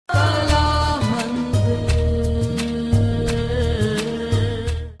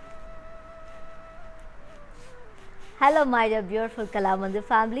Hello my dear beautiful Kalamandir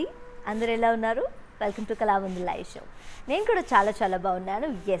family, అందరూ ఎలా ఉన్నారు? Welcome to Kalamandir live show. నేను కూడా చాలా బాగున్నాను.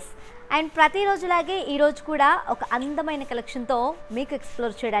 ఎస్, అండ్ ప్రతిరోజులాగే ఈరోజు కూడా ఒక అందమైన కలెక్షన్తో మీకు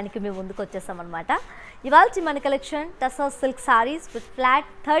ఎక్స్ప్లోర్ చేయడానికి మేము ముందుకు వచ్చేసామన్నమాట. ఇవాళ మన collection tussar silk saris with flat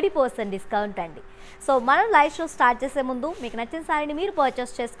 30% discount అండి. సో మనం లైవ్ షో స్టార్ట్ చేసే ముందు మీకు నచ్చిన సారీని మీరు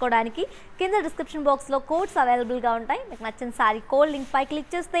పర్చేస్ చేసుకోవడానికి కింద డిస్క్రిప్షన్ బాక్స్లో కోడ్స్ అవైలబుల్గా ఉంటాయి. మీకు నచ్చిన సారీ కోడ్ లింక్ పై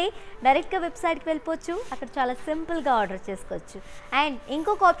క్లిక్ చేస్తే డైరెక్ట్గా వెబ్సైట్కి వెళ్ళిపోవచ్చు. అక్కడ చాలా సింపుల్గా ఆర్డర్ చేసుకోవచ్చు. అండ్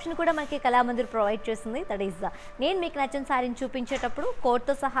ఇంకొక ఆప్షన్ కూడా మనకి కళామందిర్ ప్రొవైడ్ చేస్తుంది. దట్ ఈస్ నేను మీకు నచ్చిన సారీని చూపించేటప్పుడు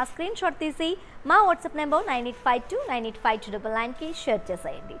కోడ్తో సహా స్క్రీన్ షాట్ తీసి మా వాట్సాప్ నెంబర్ 9852985299కి షేర్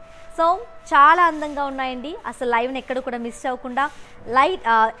చేసేయండి. సో చాలా అందంగా ఉన్నాయండి. అసలు లైవ్ని ఎక్కడ కూడా మిస్ అవ్వకుండా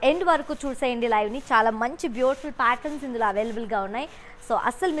ఎండ్ వరకు చూసేయండి. లైవ్ని చాలా మంచి బ్యూటిఫుల్ ప్యాటర్న్స్ ఇందులో అవైలబుల్గా ఉన్నాయి. సో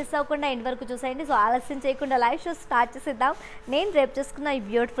అస్సలు మిస్ అవ్వకుండా ఎండ్ వరకు చూసేయండి. సో ఆలస్యం చేయకుండా లైవ్ షో స్టార్ట్ చేసేద్దాం. నేను రేపు చేసుకున్న ఈ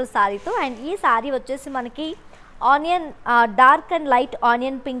బ్యూటిఫుల్ సారీతో. అండ్ ఈ సారీ వచ్చేసి మనకి onion dark and light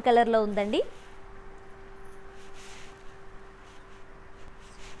onion pink కలర్లో ఉందండి.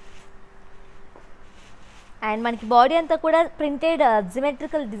 అండ్ మనకి బాడీ అంతా కూడా ప్రింటెడ్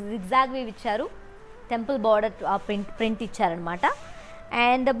జిమెట్రికల్ జిగ్జాగ్ వీవ్ ఇచ్చారు. టెంపుల్ బార్డర్ ప్రింట్ ఇచ్చారనమాట.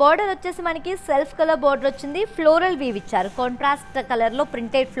 అండ్ బార్డర్ వచ్చేసి మనకి సెల్ఫ్ కలర్ బార్డర్ వచ్చింది. ఫ్లోరల్ వీవ్ ఇచ్చారు. కాంట్రాస్ట్ కలర్లో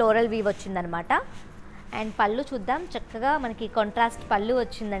ప్రింటెడ్ ఫ్లోరల్ వీవ్ వచ్చిందనమాట. అండ్ పళ్ళు చూద్దాం. చక్కగా మనకి కాంట్రాస్ట్ పళ్ళు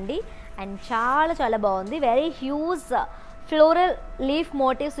వచ్చిందండి. అండ్ చాలా బాగుంది. Very huge floral leaf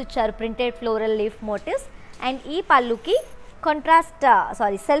motifs ఇచ్చారు. Printed floral leaf motifs. And ఈ పళ్ళుకి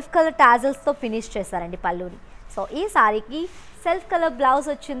సెల్ఫ్ కలర్ టాజల్స్తో ఫినిష్ చేశారండి పళ్ళుని. సో ఈ సారీకి సెల్ఫ్ కలర్ బ్లౌజ్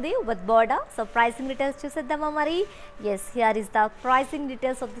వచ్చింది with border. So pricing details చూసేద్దామా మరి? Yes, here is the pricing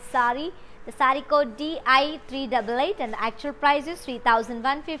details of the sorry. The sorry code DI388 and the actual price is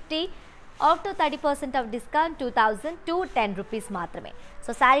 3150. After 30% of discount 2210 rupees మాత్రమే.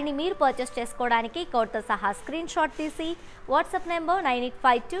 So శారీని మీరు purchase చేసుకోవడానికి కోడ్తో సహా screen shot తీసి WhatsApp number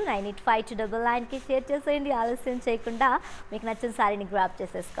 9852985299కి share చేసేయండి. ఆలస్యం చేయకుండా మీకు నచ్చిన శారీని గ్రాప్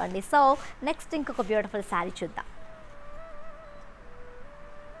చేసేసుకోండి. సో నెక్స్ట్ ఇంకొక బ్యూటిఫుల్ శారీ చూద్దాం.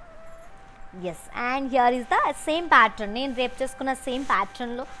 Yes, and here is the same pattern. నేను రేపు చేసుకున్న సేమ్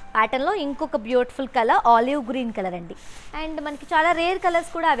ప్యాటర్న్లో ఇంకొక beautiful colour olive green colour అండి. అండ్ మనకి చాలా రేర్ కలర్స్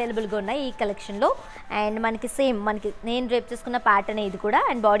కూడా అవైలబుల్గా ఉన్నాయి ఈ కలెక్షన్లో. అండ్ మనకి నేను రేపు చేసుకున్న ప్యాటర్న్ ఇది కూడా.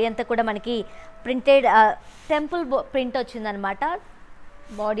 అండ్ బాడీ అంతా కూడా మనకి ప్రింటెడ్ టెంపుల్ ప్రింట్ వచ్చిందనమాట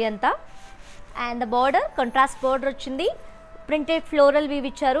బాడీ అంతా. And the border contrast border వచ్చింది. ప్రింటెడ్ ఫ్లోరల్ వీవ్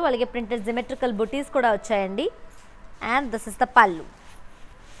ఇచ్చారు. అలాగే ప్రింటెడ్ జిమెట్రికల్ బుటీస్ కూడా వచ్చాయండి. అండ్ దిస్ ఇస్ ద పళ్ళు.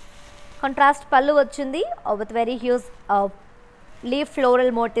 కాంట్రాస్ట్ పళ్ళు వచ్చింది with very huge leaf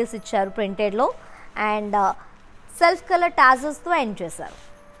floral motifs ఇచ్చారు ప్రింటెడ్లో. అండ్ సెల్ఫ్ కలర్ టాజల్స్తో ఎండ్ చేశారు.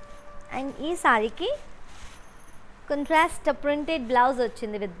 అండ్ ఈ సారీకి కాంట్రాస్ట్ ప్రింటెడ్ బ్లౌజ్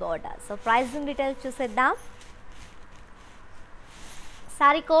వచ్చింది with border. So pricing details చూసేద్దాం.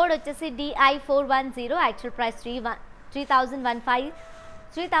 సారీ కోడ్ వచ్చేసి DI410. Actual price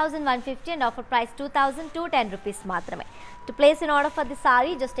 3150 and offer price 2210 rupees మాత్రమే. To place an order for the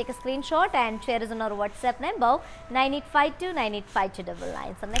saree, just take a screenshot and share us on our WhatsApp number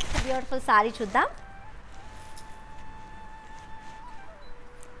 9852985299. So next beautiful saree చూద్దాం.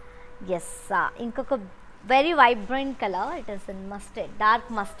 Yes, ఇంకొక very vibrant colour. It is in mustard, dark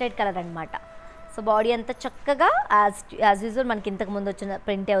mustard colour అనమాట. So body అంతా చక్కగా as usual మనకి ఇంతకుముందు వచ్చిన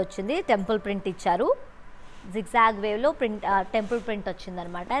ప్రింటే వచ్చింది. Temple print ఇచ్చారు. జిగ్జాగ్ వేవ్లో టెంపుల్ ప్రింట్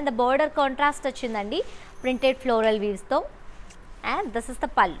వచ్చిందనమాట. అండ్ ద బార్డర్ కాంట్రాస్ట్ వచ్చిందండి printed floral వీవ్స్తో. And this is the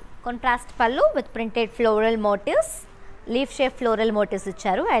పళ్ళు. కాంట్రాస్ట్ పళ్ళు with printed floral motifs, leaf shape floral motifs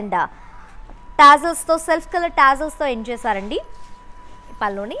ఇచ్చారు. అండ్ టాజల్స్తో సెల్ఫ్ కలర్ టాజల్స్తో ఎండ్ చేశారండి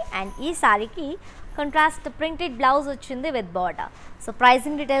పళ్ళుని. అండ్ ఈ సారీకి కాంట్రాస్ట్ ప్రింటెడ్ బ్లౌజ్ వచ్చింది with border. So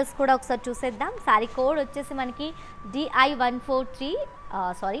pricing details కూడా ఒకసారి చూసేద్దాం. సారీ కోడ్ వచ్చేసి మనకి DI143.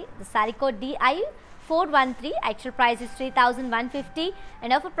 Sorry code DI413. Actual price is 3150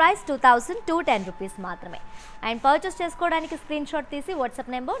 and offer price 2210 rupees మాత్రమే. అండ్ పర్చేస్ చేసుకోవడానికి స్క్రీన్ షాట్ తీసి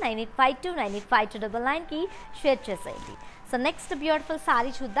వాట్సాప్ నెంబర్ 9852985299కి షేర్ చేసేయండి. సో నెక్స్ట్ బ్యూటిఫుల్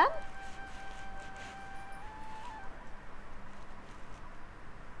సారీ చూద్దాం.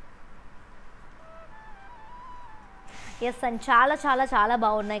 ఎస్, అండ్ చాలా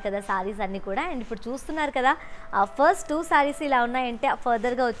బాగున్నాయి కదా సారీస్ అన్నీ కూడా. అండ్ ఇప్పుడు చూస్తున్నారు కదా, ఫస్ట్ 2 సారీస్ ఇలా ఉన్నాయంటే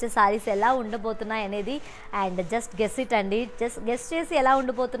ఫర్దర్గా వచ్చే సారీస్ ఎలా ఉండబోతున్నాయి అనేది అండ్ జస్ట్ గెస్ ఇట్ అండి. గెస్ చేసి ఎలా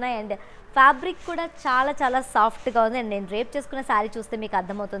ఉండబోతున్నాయి. అండ్ ఫ్యాబ్రిక్ కూడా చాలా సాఫ్ట్గా ఉంది. అండ్ నేను రేపు చేసుకున్న శారీ చూస్తే మీకు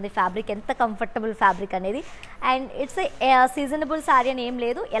అర్థమవుతుంది ఫ్యాబ్రిక్ ఎంత కంఫర్టబుల్ ఫ్యాబ్రిక్ అనేది. And it's a seasonable sari అని ఏం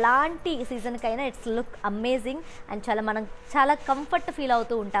లేదు. ఎలాంటి సీజన్కైనా ఇట్స్ లుక్ అమేజింగ్. అండ్ మనం చాలా కంఫర్ట్ ఫీల్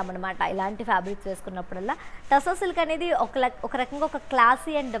అవుతూ ఉంటాం అనమాట ఇలాంటి ఫ్యాబ్రిక్స్ వేసుకున్నప్పుడల్లా. టసర్ సిల్క్ అనేది ఒక రకంగా ఒక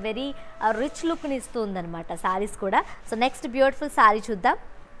classy and very rich లుక్ని ఇస్తుందన్నమాట saris కూడా. సో నెక్స్ట్ బ్యూటిఫుల్ సారీ చూద్దాం.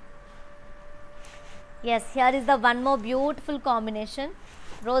 Yes, here is the one more beautiful combination,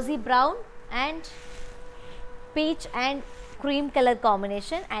 Rosie brown and peach and cream colour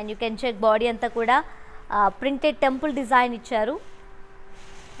combination. And you can check body అంతా కూడా printed temple design ఇచ్చారు.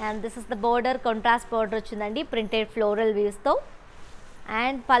 And this is the border, contrast border వచ్చిందండి printed floral వీవ్స్తో.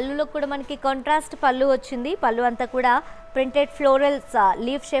 And పళ్ళులో కూడా మనకి contrast పళ్ళు వచ్చింది. పళ్ళు అంతా కూడా printed florals,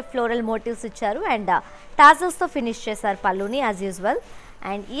 leaf shape floral motifs ఇచ్చారు. అండ్ టాజల్స్తో ఫినిష్ చేశారు పళ్ళుని యాజ్ యూజువల్.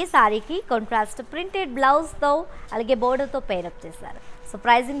 అండ్ ఈ సారీకి కాంట్రాస్ట్ ప్రింటెడ్ బ్లౌజ్తో అలాగే బోర్డర్తో పేరప్ చేశారు. సో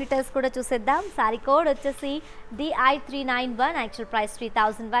ప్రైజింగ్ డీటెయిల్స్ కూడా చూసేద్దాం. సారీ కోడ్ వచ్చేసి DI391, actual price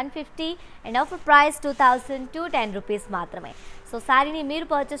 3150 and offer price 2210 rupees మాత్రమే. సో సారీని మీరు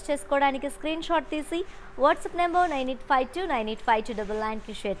పర్చేస్ చేసుకోవడానికి స్క్రీన్ షాట్ తీసి వాట్సాప్ నెంబర్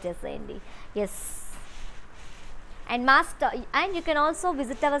 9852985299కి షేర్ చేసేయండి. Yes, and you can also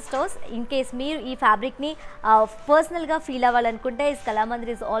visit our stores in case మీరు ఈ ఫ్యాబ్రిక్ని పర్సనల్గా ఫీల్ అవ్వాలనుకుంటే is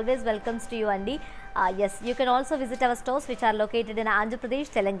Kalamandir is always welcomes to you అండి. Yes, you can also visit our stores which are located in Andhra Pradesh,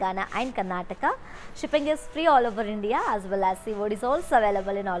 Telangana and Karnataka. Shipping is free all over India as well as seafood is also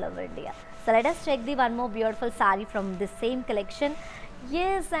available in all over India. So let us check the one more beautiful saree from this same collection.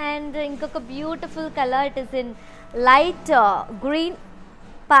 Yes, and inkoka beautiful color, it is in light green,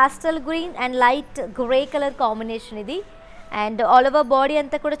 pastel green and light grey color combination idi. And all over body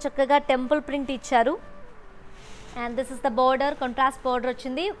anta kuda chakkaga temple print icharu. And this is the border, contrast border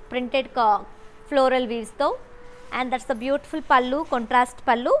ochindi printed floral weaves తో. And that's the beautiful పళ్ళు, contrast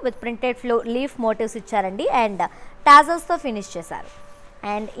పళ్ళు with printed leaf motifs ఇచ్చారండి. And టాజల్స్తో finish చేశారు.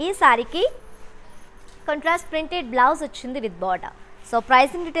 And ఈ సారీకి contrast printed blouse వచ్చింది with border. So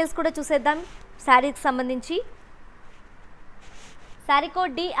pricing details కూడా చూసేద్దాం శారీకి సంబంధించి. Sari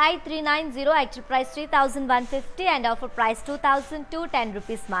code DI390, actual price 3150 and offer price 2210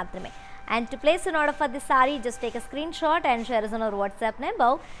 rupees మాత్రమే. And to place an order for this saree, just take a screenshot and share us on our WhatsApp number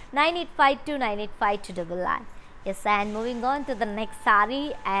 9852985299. Yes, and moving on to the next saree,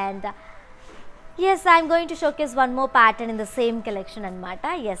 and yes, I'm going to showcase one more pattern in the same collection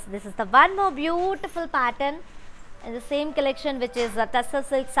anmata. Yes, this is the one more beautiful pattern in the same collection, which is a Tusser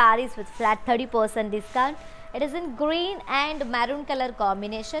silk sarees with flat 30% discount. It is in green and maroon color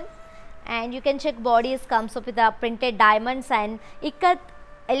combination, and you can check bodies comes up with the printed diamonds and ikat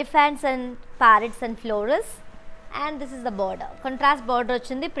elephants and parrots and florals. And this is the border, contrast border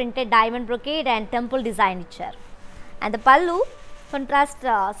వచ్చింది printed diamond brocade and temple design ఇచ్చారు. and the pallu contrast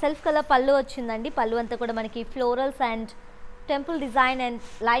self color pallu వచ్చిందండి. పళ్ళు అంతా కూడా మనకి florals and temple design and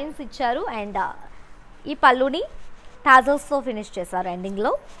lines ఇచ్చారు. and ఈ పళ్ళుని టాజల్స్తో finish చేశారు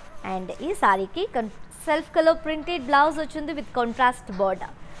ఎండింగ్లో. అండ్ ఈ సారీకి సెల్ఫ్ కలర్ ప్రింటెడ్ బ్లౌజ్ వచ్చింది with contrast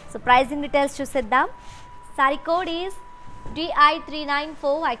border. So pricing details చూసేద్దాం. Sorry code is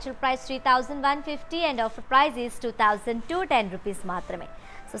DI394, actual price 3150 and offer price is 2210 rupees మాత్రమే.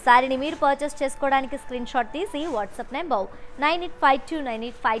 సో సారీని మీరు పర్చేస్ చేసుకోవడానికి స్క్రీన్ షాట్ తీసి వాట్సాప్ నెంబర్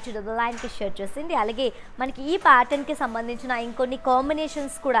 9852985299కి షేర్ చేసింది. అలాగే మనకి ఈ ప్యాటర్న్కి సంబంధించిన ఇంకొన్ని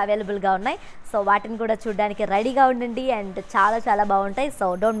కాంబినేషన్స్ కూడా అవైలబుల్గా ఉన్నాయి. సో వాటిని కూడా చూడడానికి రెడీగా ఉండండి అండ్ చాలా చాలా బాగుంటాయి. So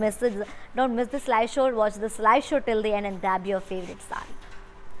don't miss this live show, watch this live show till the end and grab your favourite sorry.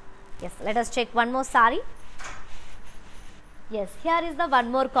 Yes, let us check one more saree. Yes, here is the one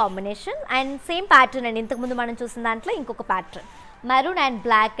more combination and same pattern. And ఇంతకు ముందు మనం చూసిన దాంట్లో ఇంకొక pattern, maroon and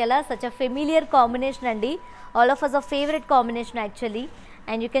black color, such a familiar combination అండి. all of us a favorite combination actually.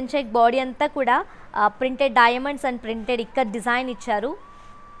 and you can check body అంతా కూడా printed diamonds and printed ikat design ఇచ్చారు,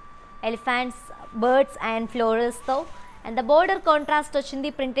 elephants, birds and florals తో. and the border contrast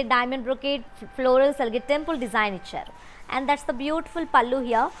వచ్చింది printed diamond brocade, florals అలాగే temple design ఇచ్చారు. and that's the beautiful pallu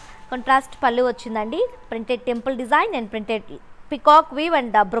here, contrast pallu వచ్చిందండి, printed temple design and printed peacock weave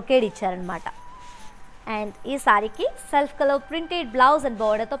and brocade ఇచ్చారనమాట. And ఈ సారీకి self colour printed blouse and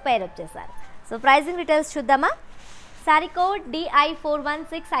బోర్డర్తో pair up చేశారు. So pricing details చూద్దామా. Sorry code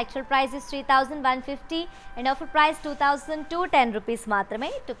DI416, actual price is 3150 and offer price 2210 rupees మాత్రమే.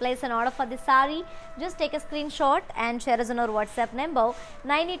 To place an order for this sorry, just take a screen shot and share us on our WhatsApp number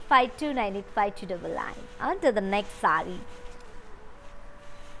 9852985299. On to the next saree.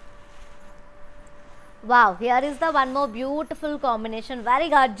 Wow, here is the one more beautiful combination, very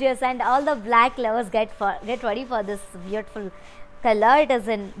gorgeous, and all the black lovers get ready for this beautiful color. It is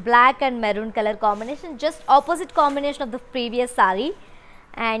in black and maroon color combination, just opposite combination of the previous saree.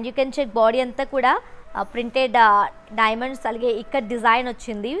 and you can check body anta kuda printed diamonds alage ikat design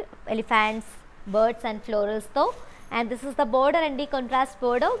ochindi, elephants, birds and florals tho. and this is the border and contrast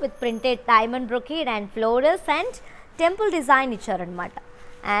border with printed diamond brocade and florals and temple design icharu anamata.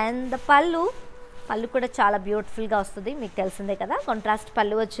 and the pallu పళ్ళు కూడా చాలా బ్యూటిఫుల్గా వస్తుంది, మీకు తెలిసిందే కదా. Contrast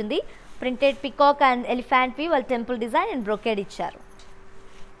పళ్ళు వచ్చింది, printed peacock and elephant we వాళ్ళ టెంపుల్ డిజైన్ అండ్ బ్రొకేడ్ ఇచ్చారు.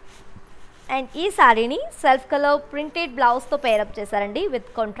 అండ్ ఈ శారీని సెల్ఫ్ కలర్ ప్రింటెడ్ బ్లౌజ్తో పేరప్ చేశారండి with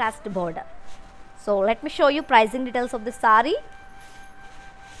contrast border. So let me show you pricing details of the sari.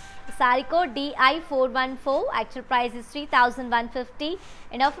 Saree code DI414, actual price is 3150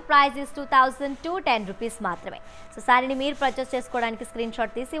 and offer price is 2210 rupees మాత్రమే. So సారీని మీరు purchase చేసుకోవడానికి screen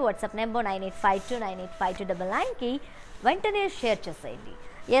shot తీసి WhatsApp number 9852985299కి వెంటనే share చేసేయండి.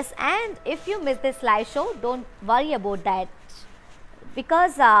 Yes, and if you miss this live show don't worry about that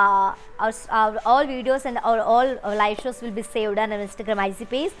because our all videos and our all live shows will be saved on our Instagram IC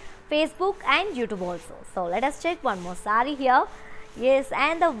page, Facebook and YouTube also. So let us check one more saree here. Yes,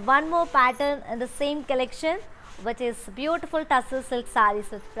 and the one more pattern in the same collection, which is beautiful Tusser silk sarees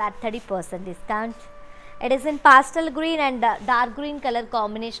with flat 30% discount. It is in pastel green and dark green color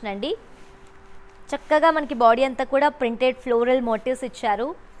combination andi. చక్కగా మనకి body అంతా కూడా printed floral motifs ఇచ్చారు.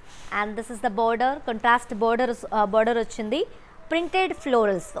 And this is the border, contrast border వచ్చింది, printed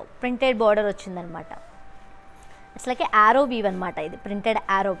ఫ్లోరల్స్తో printed border వచ్చిందనమాట. It's like arrow weave అనమాట, ఇది printed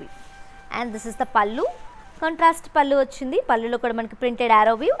arrow weave. And this is the పళ్ళు, కాంట్రాస్ట్ పళ్ళు వచ్చింది, పళ్ళులో కూడా మనకి printed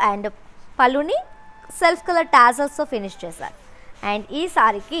arrow weave and పళ్ళుని self colour టాజల్స్తో finish చేశారు. అండ్ ఈ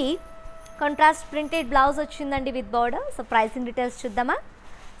సారీకి కాంట్రాస్ట్ ప్రింటెడ్ బ్లౌజ్ వచ్చిందండి with border. So pricing details చూద్దామా.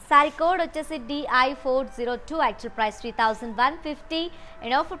 సారీ కోడ్ వచ్చేసి DI402, actual price 3150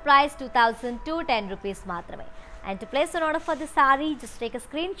 and offer price 2210 rupees మాత్రమే. And to place an order for the saree, just take a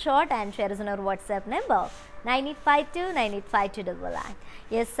screenshot and share us on our WhatsApp number 9852985299.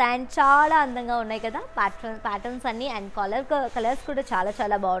 Yes, and చాలా అందంగా ఉన్నాయి కదా patterns అన్నీ. And colours కూడా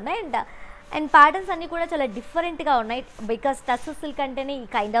చాలా బాగున్నాయి. And patterns అన్నీ కూడా చాలా డిఫరెంట్గా ఉన్నాయి. బికాస్ టస్సర్ సిల్క్ అంటేనే ఈ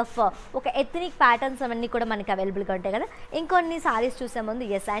కైండ్ ఆఫ్ ఒక ఎథనిక్ ప్యాటర్న్స్ అవన్నీ కూడా మనకి అవైలబుల్గా ఉంటాయి కదా. ఇంకొన్ని సారీస్ చూసే ముందు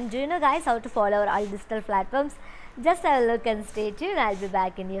yes, and do you know guys how to follow our all digital platforms. Just I will look and stay tune. I'll be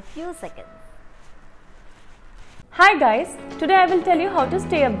back in a few seconds. Hi guys, today I will tell you how to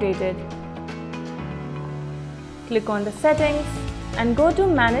stay updated. Click on the settings and go to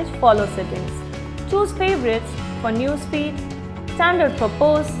manage follow settings. Choose favorites for newsfeed, standard for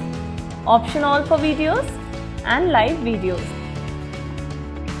posts, option all for videos and live videos.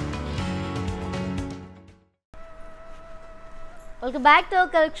 Welcome back to our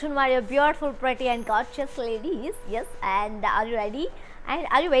collection, my beautiful, pretty and gorgeous ladies. Yes, and are you ready? And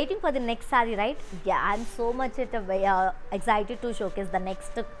are you waiting for the next saree, right? Yeah, I'm so much excited to showcase the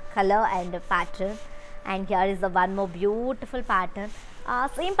next color and pattern. And here is the one more beautiful pattern.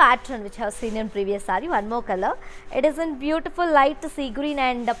 Same pattern which I have seen in previous saree. One more color. It is in beautiful light sea green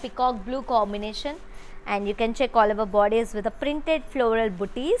and peacock blue combination. And you can check all over bodies with the printed floral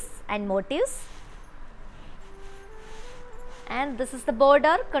booties and motifs. And this is the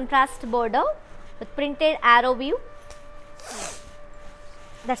border, contrast border with printed arrow view.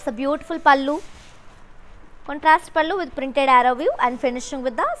 That's the beautiful pallu, contrast pallu with printed arrow view and finishing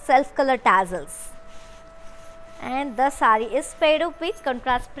with the self color tassels. And the saree is paired up with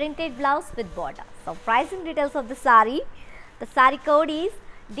contrast printed blouse with border. So pricing details of the saree. The saree code is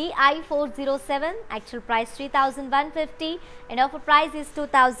DI407, actual price 3150 and offer price is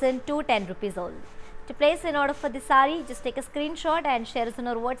 2210 rupees only. To place an order for the saree, just take a screenshot and share us on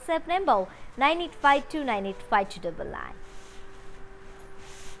our WhatsApp number 9852985299.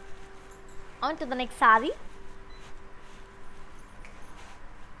 On to the next saree.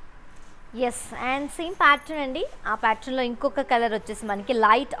 Yes, and same pattern andi. Aa pattern lo inkoka color vachesi manaki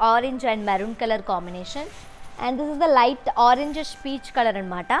light orange and maroon color combination. And this is the light orangish peach color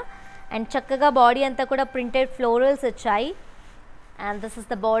anamata. And chakkaga body anta kuda printed florals vachayi. And this is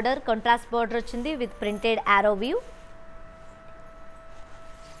the border, contrast border vachindi with printed arrow view.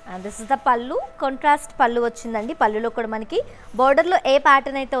 And this is the pallu, contrast pallu వచ్చిందండి. పళ్ళులో కూడా మనకి బార్డర్లో ఏ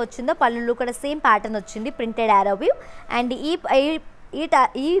pattern అయితే వచ్చిందో పళ్ళులో కూడా same pattern వచ్చింది, ప్రింటెడ్ యారో వ్యూ. అండ్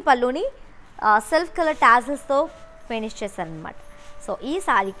ఈ పళ్ళుని సెల్ఫ్ కలర్ టాజల్స్తో ఫినిష్ చేశారనమాట. సో ఈ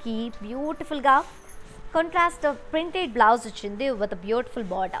సారీకి బ్యూటిఫుల్గా కాంట్రాస్ట్ ప్రింటెడ్ బ్లౌజ్ వచ్చింది with beautiful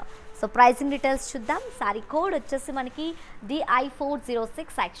border. So pricing details చూద్దాం. సారీ కోడ్ వచ్చేసి మనకి DI406,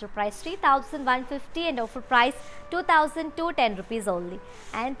 actual price 3150 and offer price 2210 rupees only.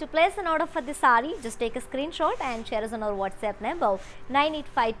 And to place an order for the sorry, just take a screen shot and share us on our WhatsApp number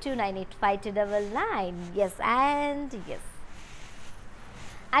 9852985299. Yes, and yes.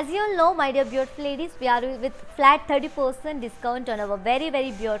 As you all know, my dear beautiful ladies, we are with flat 30% discount on our very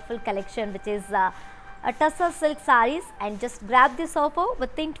beautiful collection, which is Tusser silk sarees. And just grab this offer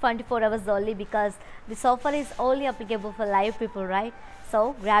within 24 hours only, because this offer is only applicable for live people, right? So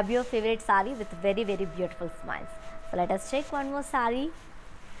grab your favorite saree with very beautiful smiles. So let us check one more saree.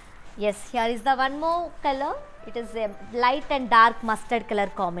 Yes, here is the one more color. It is a light and dark mustard color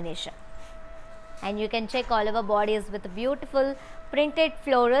combination. And you can check all over bodies with beautiful printed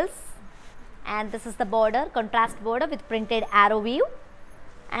florals. And this is the border, contrast border with printed arrow weave.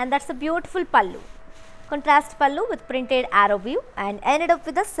 And that's a beautiful pallu. Contrast pallu with printed arrow weave and ended up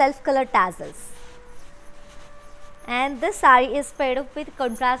with the self color tassels. And this saree is paired up with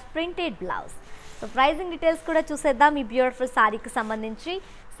contrast printed blouse. So pricing details kuda chuseddam ee beautiful saree ki sambandhinchi.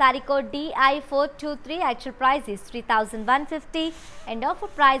 Saree code DI423, actual price is 3150 and offer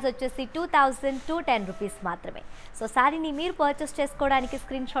price వచ్చేసి 2210 rupees మాత్రమే. So సారీని మీరు purchase చేసుకోవడానికి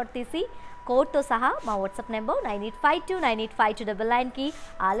screen shot తీసి కోడ్తో సహా మా WhatsApp number 9852985299కి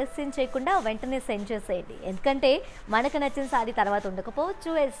ఆలస్యం చేయకుండా వెంటనే సెండ్ చేసేయండి. ఎందుకంటే మనకు నచ్చిన సారీ తర్వాత ఉండకపోవచ్చు.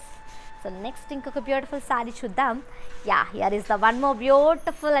 సో నెక్స్ట్ ఇంకొక బ్యూటిఫుల్ సారీ చూద్దాం. Here is the one more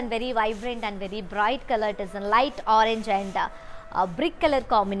beautiful and very vibrant and very bright colour. It is light orange and brick colour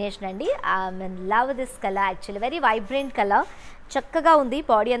combination అండి. I love this colour, actually very vibrant colour. చక్కగా ఉంది.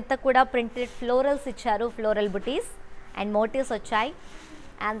 Body అంతా కూడా printed florals ఇచ్చారు, floral buttis and motifs వచ్చాయి.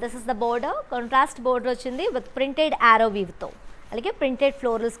 And this is the border, contrast border వచ్చింది with printed ఆరో వీవ్తో, అలాగే ప్రింటెడ్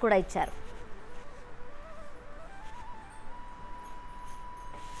ఫ్లోరల్స్ కూడా ఇచ్చారు.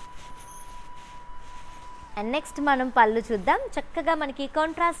 అండ్ నెక్స్ట్ మనం పళ్ళు చూద్దాం. చక్కగా మనకి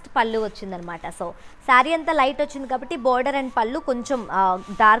కాంట్రాస్ట్ పళ్ళు వచ్చిందనమాట. సో శారీ అంతా లైట్ వచ్చింది కాబట్టి బోర్డర్ అండ్ పళ్ళు కొంచెం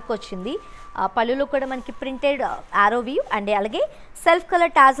డార్క్ వచ్చింది. పళ్ళులో కూడా మనకి ప్రింటెడ్ ఆరో వీవ్ అండ్ అలాగే సెల్ఫ్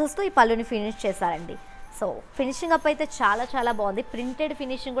కలర్ టాజల్స్తో ఈ పళ్ళుని ఫినిష్ చేశారండి. సో ఫినిషింగ్ అప్ అయితే చాలా చాలా బాగుంది. ప్రింటెడ్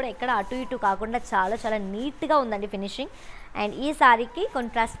ఫినిషింగ్ కూడా ఎక్కడ అటు ఇటు కాకుండా చాలా చాలా నీట్గా ఉందండి ఫినిషింగ్. అండ్ ఈ శారీకి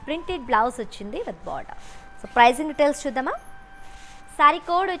కాంట్రాస్ట్ ప్రింటెడ్ బ్లౌజ్ వచ్చింది with border. So pricing details చూద్దామా. సారీ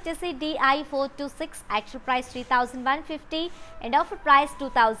కోడ్ వచ్చేసి DI426, actual price 3150 and offer price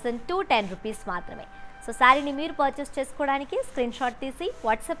 2210 rupees మాత్రమే. సో శారీని మీరు పర్చేస్ చేసుకోవడానికి స్క్రీన్ షాట్ తీసి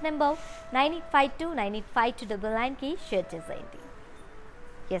వాట్సాప్ నెంబర్ 9852985299కి షేర్ చేసేయండి.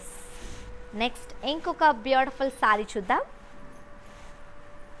 ఎస్, నెక్స్ట్ ఇంకొక బ్యూటిఫుల్ శారీ చూద్దాం.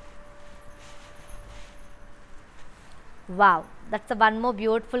 Wow, that's one more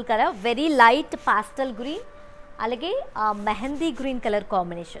beautiful colour, very light పాస్టల్ green అలాగే మెహందీ గ్రీన్ కలర్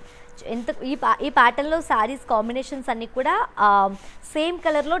కాంబినేషన్. ఈ ప్యాటర్న్లో శారీస్ కాంబినేషన్స్ అన్నీ కూడా సేమ్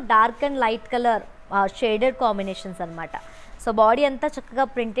కలర్లో dark and light colour shaded combinations అనమాట. సో బాడీ అంతా చక్కగా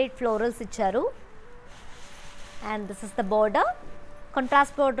ప్రింటెడ్ ఫ్లోరల్స్ ఇచ్చారు. And this is the border,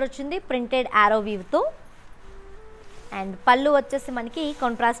 contrast border వచ్చింది ప్రింటెడ్ ఆరో వీవ్తో. అండ్ పళ్ళు వచ్చేసి మనకి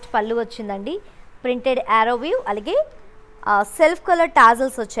కాంట్రాస్ట్ పళ్ళు వచ్చిందండి, ప్రింటెడ్ ఆరో వీవ్ అలాగే సెల్ఫ్ కలర్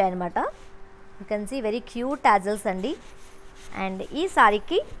టాజల్స్ వచ్చాయన్నమాట. You can see very cute tassels అండి. అండ్ ఈ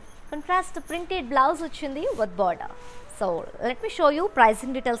సారీకి కాంట్రాస్ట్ ప్రింటెడ్ బ్లౌజ్ వచ్చింది with border. So let me show you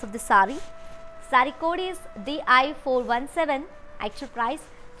pricing details of the sorry. Sorry code is DI417, actual price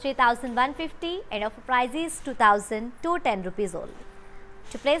 3150 and offer price is 2210 rupees only.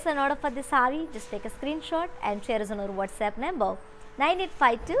 To place an order for the saree, just take a screenshot and share us on our WhatsApp number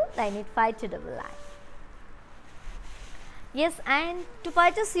 9852985299. Yes, and to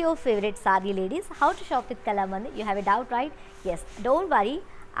purchase your favorite saree, ladies, how to shop with Kalamandir? You have a doubt, right? Yes, don't worry.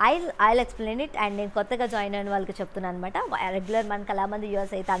 I'll explain it. And నేను కొత్తగా join అయిన వాళ్ళకి చెప్తున్నాను అనమాట. Regular మన Kalamandir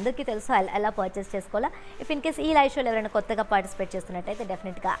US అయితే అందరికీ తెలుసు ఎలా పర్చేస్ చేసుకోవాలా. ఇఫ్ ఇన్ కేస్ ఈ లైవ్ షోలో ఎవరైనా కొత్తగా పార్టిసిపేట్ చేస్తున్నట్టయితే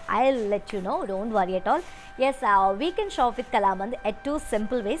డెఫినెట్గా I'll let you know. Don't worry at all. Yes, we can shop with Kalamandir at 2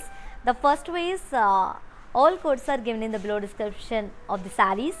 simple ways. The first way is all codes are given in the below description of the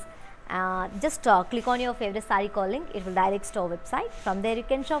sarees. Just click on your favorite saree call link. It will direct to our website. From there you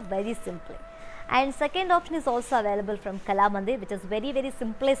can shop very simply. And second option is also available from Kalamandir, which is very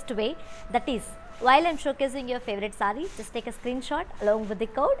simplest way. That is, while I'm showcasing your favorite saree, just take a screenshot along with the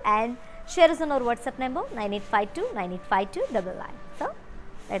code and share us on our WhatsApp number 9852985299. So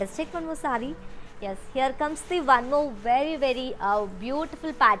let us check one more saree. Yes, here comes the one more very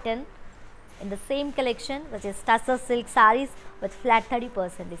beautiful pattern in the same collection, which is Tusser silk sarees with flat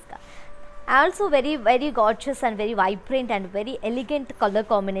 30% discount. Also very gorgeous and very vibrant and very elegant color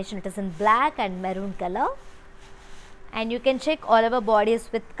combination. It is in black and maroon color, and you can check all over bodies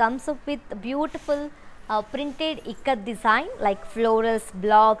comes up with beautiful printed ikat design like florals,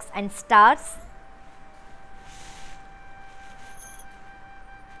 blocks and stars.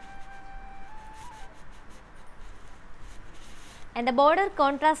 And the border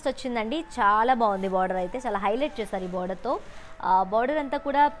contrast వచ్చిందండి, చాలా బాగుంది. Border అయితే చాలా highlight చేశారు ఈ బార్డర్తో. Border అంతా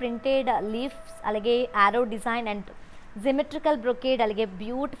కూడా ప్రింటెడ్ లీఫ్స్ అలాగే ఆరో డిజైన్ అండ్ జిమెట్రికల్ బ్రొకేడ్ అలాగే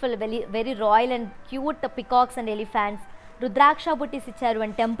beautiful very royal and cute peacocks and elephants, రుద్రాక్ష బుట్టీస్ ఇచ్చారు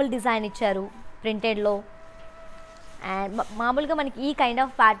అండ్ టెంపుల్ డిజైన్ ఇచ్చారు ప్రింటెడ్లో. అండ్ మామూలుగా మనకి ఈ కైండ్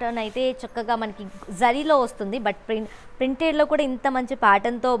ఆఫ్ ప్యాటర్న్ అయితే చక్కగా మనకి జరీలో వస్తుంది, బట్ ప్రింటెడ్లో కూడా ఇంత మంచి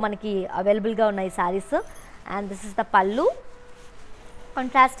ప్యాటర్న్తో మనకి అవైలబుల్గా ఉన్నాయి saris. And this is the పళ్ళు,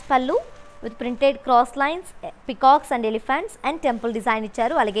 కాంట్రాస్ట్ పళ్ళు with printed cross lines, peacocks and elephants and temple design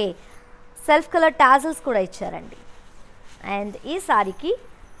ఇచ్చారు. అలాగే సెల్ఫ్ కలర్ టాజల్స్ కూడా ఇచ్చారండి. అండ్ ఈ సారీకి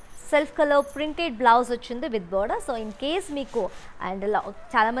సెల్ఫ్ కలర్ ప్రింటెడ్ బ్లౌజ్ వచ్చింది with border. So in case మీకు అండ్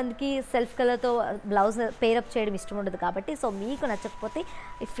చాలామందికి సెల్ఫ్ కలర్తో బ్లౌజ్ పేరప్ చేయడం ఇష్టం ఉండదు కాబట్టి, సో మీకు నచ్చకపోతే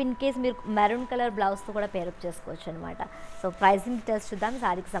ఇఫ్ ఇన్ కేస్ మీరు మెరూన్ కలర్ బ్లౌజ్తో కూడా పేరప్ చేసుకోవచ్చు అనమాట. సో ప్రైజింగ్ డీటెయిల్స్ చూద్దాం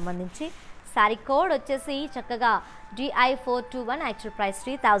శారీకి సంబంధించి. శారీ కోడ్ వచ్చేసి చక్కగా DI421, actual price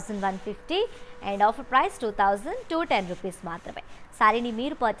 3150 and offer price 2210 rupees మాత్రమే. శారీని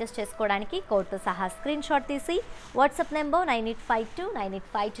మీరు పర్చేస్ చేసుకోవడానికి కోడ్తో సహా స్క్రీన్ షాట్ తీసి వాట్సాప్ నెంబర్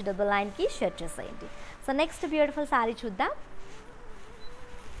 9852985299కి షేర్ చేసేయండి. సో నెక్స్ట్ బ్యూటిఫుల్ శారీ చూద్దాం.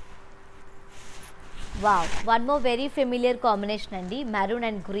 Wow, one more very familiar combination అండి, maroon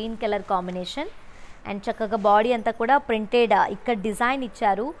and green colour combination. And చక్కగా బాడీ అంతా కూడా ప్రింటెడ్ ఇక్కడ డిజైన్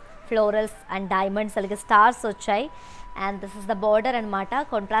ఇచ్చారు, ఫ్లోరల్స్ అండ్ డైమండ్స్ అలాగే స్టార్స్ వచ్చాయి. And this is the border అనమాట,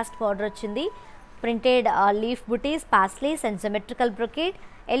 కాంట్రాస్ట్ బార్డర్ వచ్చింది. Printed leaf buttis, paisleys and symmetrical brocade,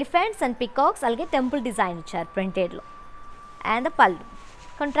 elephants and peacocks అలాగే టెంపుల్ డిజైన్ ఇచ్చారు ప్రింటెడ్లో. అండ్ ద పళ్ళు,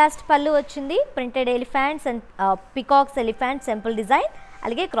 కాంట్రాస్ట్ పళ్ళు వచ్చింది, printed elephants and peacocks, elephants, temple design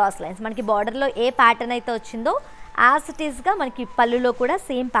అలాగే క్రాస్ లైన్స్. మనకి బార్డర్లో ఏ ప్యాటర్న్ అయితే వచ్చిందో యాజ్ ఇట్ ఈస్గా మనకి పళ్ళులో కూడా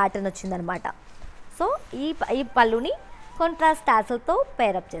సేమ్ ప్యాటర్న్ వచ్చిందనమాట. సో ఈ పళ్ళుని కాంట్రాస్ట్ టాసల్తో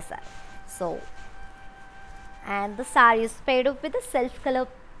పేరప్ చేశారు. So and the sorry is paid up with self colour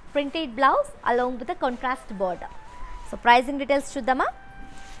printed blouse along with contrast border. So pricing details చూద్దామా.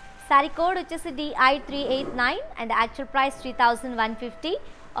 శారీ కోడ్ వచ్చేసి DI389 and actual price 3150,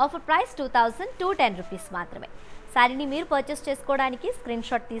 offer price 2210 rupees మాత్రమే. శారీని మీరు purchase చేసుకోవడానికి screen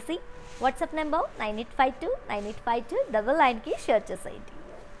shot తీసి WhatsApp number 9852985299కి share చేసేయండి.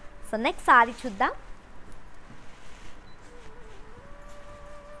 So next sari చూద్దాం.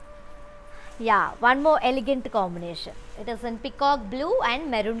 Yeah, one more elegant combination. It is in peacock blue and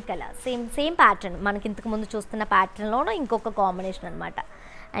maroon color. Same pattern. మనకి ఇంతకు ముందు చూస్తున్న ప్యాటర్న్లోనూ ఇంకొక కాంబినేషన్ అనమాట.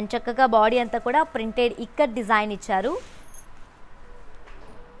 అండ్ చక్కగా బాడీ అంతా కూడా ప్రింటెడ్ ఇక్కడ డిజైన్ ఇచ్చారు.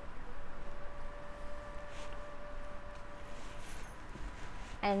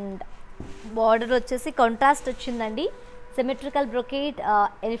 అండ్ బార్డర్ వచ్చేసి కాంట్రాస్ట్ వచ్చిందండి, symmetrical brocade,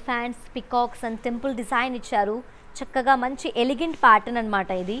 elephants, peacocks and temple design ఇచ్చారు. చక్కగా మంచి ఎలిగెంట్ ప్యాటర్న్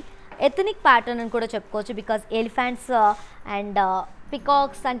అనమాట. ఇది ఎథనిక్ ప్యాటర్న్ అని కూడా చెప్పుకోవచ్చు, because elephants and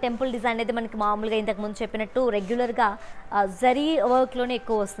peacocks and temple design అయితే మనకి మామూలుగా ఇంతకుముందు చెప్పినట్టు రెగ్యులర్గా జరీ వర్క్లోనే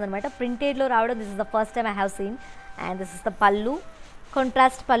ఎక్కువ వస్తుంది అనమాట. ప్రింటెడ్లో రావడం this is the first time I have seen. And this is the పళ్ళు,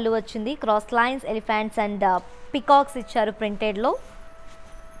 కాంట్రాస్ట్ పళ్ళు వచ్చింది, cross lines, elephants and peacocks ఇచ్చారు ప్రింటెడ్లో.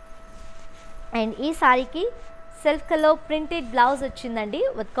 అండ్ ఈ సారీకి సెల్ఫ్ కలర్ ప్రింటెడ్ బ్లౌజ్ వచ్చిందండి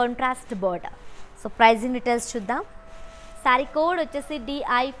with contrast border. So pricing details చూద్దాం. శారీ కోడ్ వచ్చేసి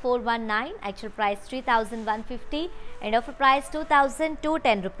DI419, actual price 3150 and offer price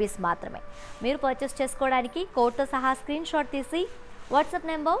 2210 rupees మాత్రమే. మీరు పర్చేస్ చేసుకోవడానికి కోడ్తో సహా స్క్రీన్ షాట్ తీసి వాట్సాప్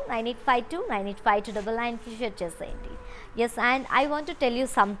నెంబర్ 9852985299కి షేర్ చేసేయండి. Yes, and I want to tell you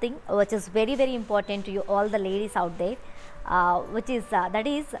something which is very very important to you all the ladies out there, that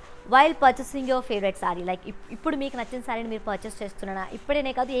is while purchasing your favorite saree, like ఇప్పుడు మీకు నచ్చిన సారీని మీరు purchase చేస్తున్నారా,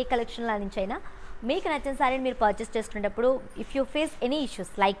 ఇప్పుడేనే కాదు ఏ కలెక్షన్ల నుంచి అయినా మీకు నచ్చిన సారీని మీరు పర్చేస్ చేసుకునేటప్పుడు if you face any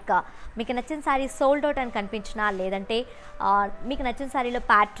issues like మీకు నచ్చిన సారీ సోల్డ్ అవుట్ అని కనిపించినా, లేదంటే మీకు నచ్చిన సారీలో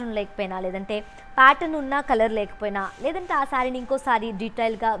ప్యాటర్న్ లేకపోయినా, లేదంటే ప్యాటర్న్ ఉన్న కలర్ లేకపోయినా, లేదంటే ఆ సారీని ఇంకోసారి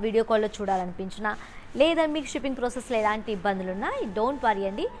డీటెయిల్గా వీడియో కాల్లో చూడాలనిపించినా, లేదా మీకు షిప్పింగ్ ప్రాసెస్లో ఎలాంటి ఇబ్బందులు ఉన్నా డోంట్ వరీ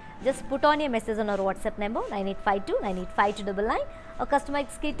అండి, just put on your message on our WhatsApp number 9852985299. Our customer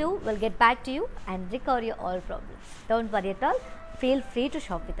executive will get back to you and recover your all problems. Don't worry at all. Feel free to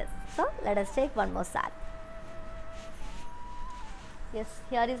shop with us. So let us take one more saree. Yes,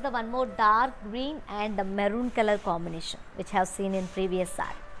 here is the one more dark green and the maroon color combination which I have seen in previous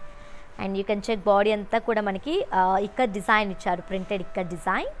saree. And you can check body anta kuda manaki ikkad design icharu, printed ikkad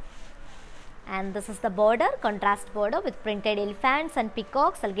design. And this is the border, contrast border with printed elephants and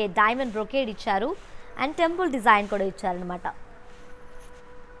peacocks, alage diamond brocade icharu and temple design kuda icharu anamata.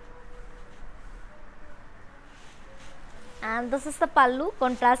 And this is the pallu,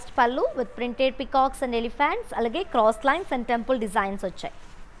 contrast pallu with printed peacocks and elephants, alage cross lines and temple designs vachai.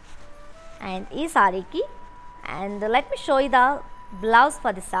 And ee saree ki, and let me show you the blouse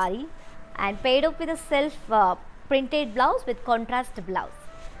for the saree, and paired up with a self printed blouse with contrast blouse.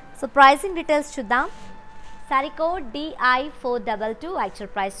 So pricing details chuddam. Saree code DI422, actual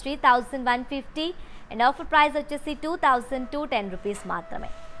price 3150 and offer price vachesi 2210 rupees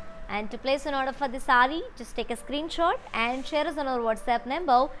maatrame. And to place an order for the saree, just take a screenshot and share us on our WhatsApp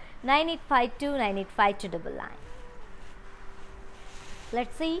number 9852985299.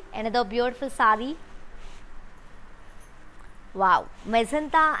 Let's see another beautiful saree. Wow,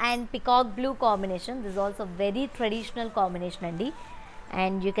 magenta and peacock blue combination. This is also very traditional combination andi.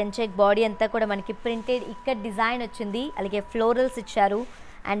 And you can check body anta kuda manaki printed ikkad design ochindi, alage florals icharu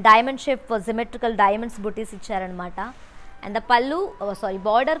and diamond shape for symmetrical diamonds booties icharu anamata. And the pallu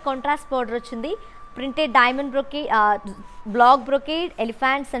border contrast border ochindi, printed diamond brocade, block brocade,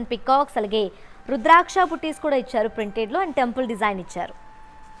 elephants and peacocks, alage rudraksha booties kuda icharu printed lo, and temple design icharu.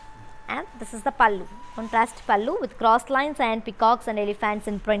 And this is the pallu, contrast pallu with cross lines and peacocks and elephants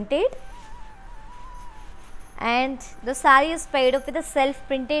in printed. And the saree is paired up with a self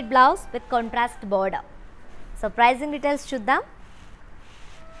printed blouse with contrast border. So pricing details chuddam.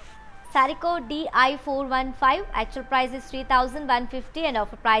 Saree code DI415, actual price is 3150 and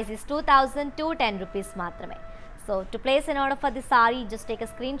offer price is 2210 rupees matrame. So to place an order for the saree, just take a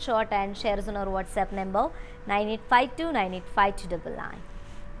screenshot and share us on our WhatsApp number 9852985299.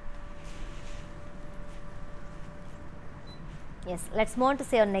 Yes, let's move on to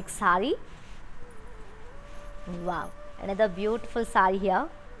see our next saree. Wow, another beautiful saree here.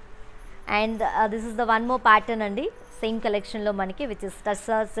 And this is the one more pattern andi, same collection lo manaki, which is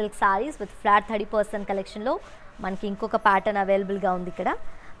Tusser silk sarees with flat 30% collection lo manaki inkoka pattern available ga undi ikkada.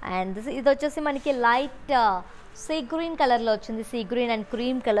 And this idu vachesi manaki light sea green color lo ochindi, sea green and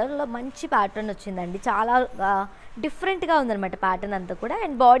cream color lo manchi pattern ochindandi, chaala different ga undi anamata pattern anta kuda.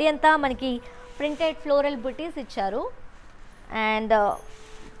 And body anta manaki printed floral booties icharu. And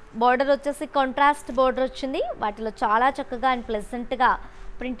border వచ్చేసి contrast border వచ్చింది, వాటిలో చాలా చక్కగా and ప్లెజెంట్గా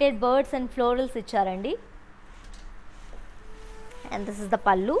printed birds and florals ఇచ్చారండి. And this is the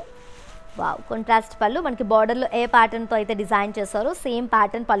పళ్ళు. Wow, contrast పళ్ళు. మనకి బార్డర్లో ఏ ప్యాటర్న్తో అయితే డిజైన్ చేశారో సేమ్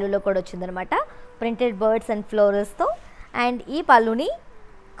ప్యాటర్న్ పళ్ళులో కూడా వచ్చిందనమాట, ప్రింటెడ్ బర్డ్స్ అండ్ ఫ్లోరల్స్తో. అండ్ ఈ పళ్ళుని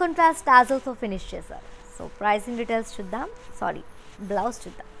కాంట్రాస్ట్ టాజల్స్తో ఫినిష్ చేశారు. సో ప్రైసింగ్ డీటెయిల్స్ చూద్దాం, బ్లౌజ్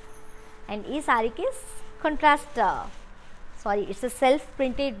చూద్దాం. అండ్ ఈ శారీకి contrast it's a self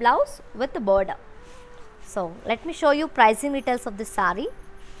printed blouse with the border. So let me show you pricing details of this saree.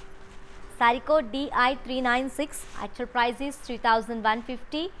 Saree code DI396, actual price is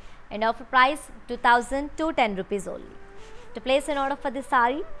 3150 and offer price 2210 rupees only. To place an order for this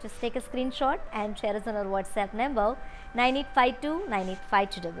saree, just take a screenshot and share us on our WhatsApp number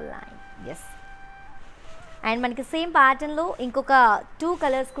 9852985299. Yes, and manaki same pattern lo inkoka 2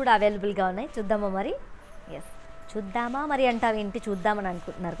 colors kuda available ga unnai, chuddama mari. Yes, చూద్దామా మరి అంటావు ఏంటి, చూద్దామని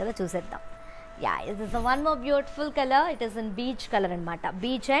అనుకుంటున్నారు కదా, చూసేద్దాం. Yeah, it is one more beautiful colour. It is in beach colour అనమాట,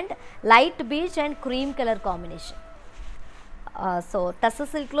 beach and light beach and cream colour combination. So tussar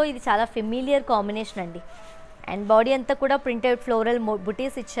సిల్క్లో ఇది చాలా ఫెమిలియర్ కాంబినేషన్ అండి. అండ్ బాడీ అంతా కూడా ప్రింటెడ్ ఫ్లోరల్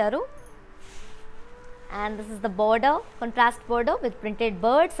బుటీస్ ఇచ్చారు. And this is the border, contrast border with printed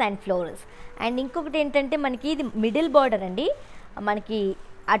birds and florals. And ఇంకొకటి ఏంటంటే మనకి ఇది మిడిల్ బార్డర్ అండి, మనకి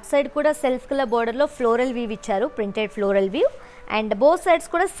అటు సైడ్ కూడా సెల్ఫ్ కలర్ బోర్డర్లో ఫ్లోరల్ వీవ్ ఇచ్చారు, printed floral weave. And both sides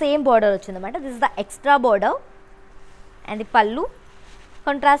కూడా సేమ్ బార్డర్ వచ్చిందన్నమాట. This is the extra border. And పళ్ళు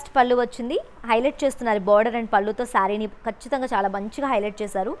కాంట్రాస్ట్ పళ్ళు వచ్చింది, హైలైట్ చేస్తున్నారు బార్డర్ అండ్ పళ్ళుతో శారీని ఖచ్చితంగా చాలా మంచిగా హైలైట్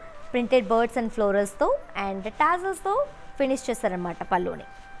చేశారు, printed birds and ఫ్లోరల్స్తో and టాజల్స్తో finish చేశారనమాట పళ్ళుని.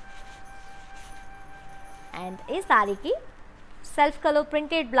 అండ్ ఈ శారీకి సెల్ఫ్ కలర్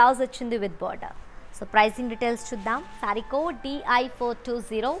ప్రింటెడ్ బ్లౌజ్ వచ్చింది with border. So pricing details చూద్దాం. Sorry code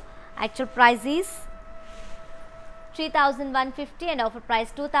DI420, actual price is 3150 and offer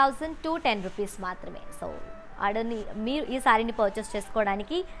price 2210 rupees మాత్రమే. సో ఆడని మీరు ఈ సారీని పర్చేస్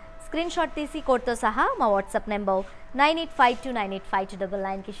చేసుకోవడానికి స్క్రీన్ షాట్ తీసి కోడ్తో సహా మా వాట్సాప్ నెంబర్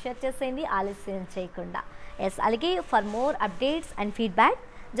 9852985299కి షేర్ చేసేయండి, ఆలస్యం చేయకుండా. ఎస్, అలాగే for more updates and feedback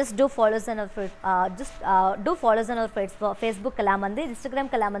just do follow us on our Facebook Kalamandir, Instagram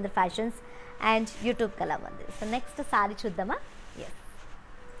Kalamandir Fashions and YouTube Kalamandir. So next saree chuddama. Yes,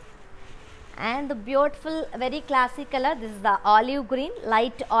 and the beautiful very classic color, this is the olive green,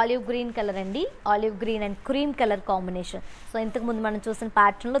 light olive green color andi, olive green and cream color combination. So intaku mundu manam chusina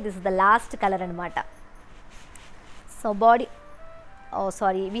pattern lo this is the last color anamata. So body,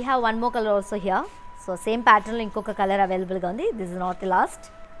 we have one more color also here. So same pattern lo inkoka color available ga undi, this is not the last.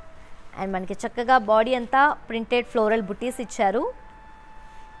 And మనకి చక్కగా body అంతా printed floral బుటీస్ ఇచ్చారు.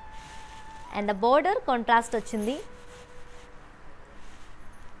 And the border contrast వచ్చింది.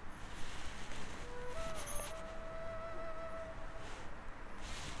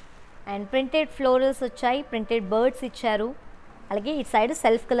 And printed florals వచ్చాయి, printed birds ఇచ్చారు. అలాగే ఈ side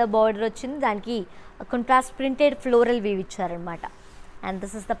self colour border వచ్చింది, దానికి కాంట్రాస్ట్ ప్రింటెడ్ ఫ్లోరల్ వీవ్ ఇచ్చారనమాట. అండ్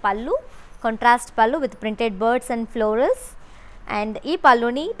దిస్ ఇస్ ద పళ్ళు, కాంట్రాస్ట్ పళ్ళు with printed birds and florals. And ఈ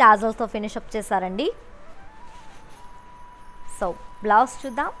పళ్ళుని టాజల్స్తో ఫినిష్ అప్ చేశారండి. సో బ్లౌజ్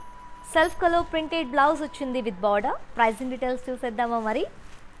చూద్దాం. సెల్ఫ్ కలర్ ప్రింటెడ్ బ్లౌజ్ వచ్చింది విత్ బార్డర్. ప్రైసింగ్ డీటెయిల్స్ చూసేద్దామా మరి.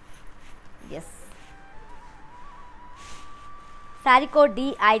 Yes, sari code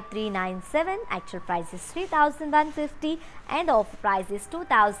DI397. Actual price is 3150 and offer price is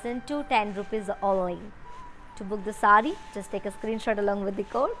 2210 rupees only. To book the saree, just take a screenshot along with the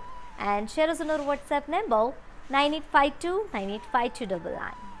code and share us on our WhatsApp number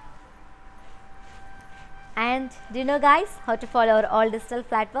 9852985299. And do you know guys how to follow our all digital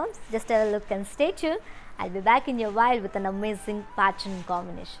platforms? Just have a look and stay tuned. I'll be back in your while with an amazing pattern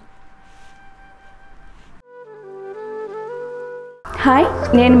combination. Hi,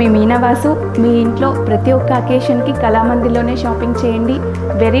 నేను మీ మీనావాసు. మీ ఇంట్లో ప్రతి ఒక్క అకేషన్కి కళామందిర్లోనే shopping చేయండి.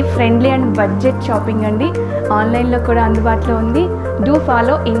 Very friendly and budget shopping అండి. ఆన్లైన్లో కూడా అందుబాటులో ఉంది. Do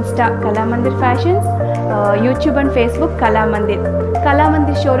follow Insta Kalamandir fashions, YouTube and Facebook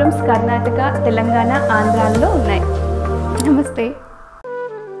Kalamandir showrooms Karnataka, Telangana, ఆంధ్రాలో ఉన్నాయి. నమస్తే.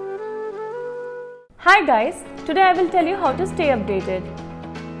 Hi guys, today I will tell you how to stay updated.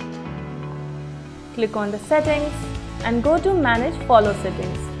 Click on the settings and go to manage follow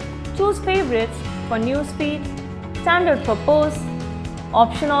settings. Choose favorites for newsfeed, standard for posts,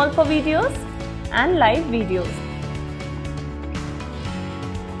 option all for videos and live videos.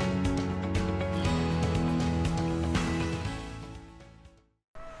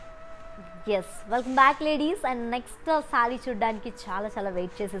 Yes, welcome back ladies. And next sorry చూడడానికి చాలా చాలా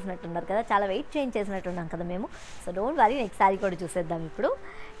wait చేసేసినట్టున్నారు కదా, చాలా wait చేయించేసినట్టున్నాం కదా మేము. So don't worry, next sorry కూడా చూసేద్దాం ఇప్పుడు.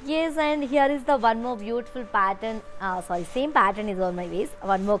 Yes, and here is the one more beautiful pattern. Same pattern is on my ways.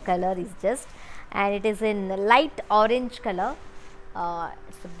 One more colour is just, and it is in light orange colour.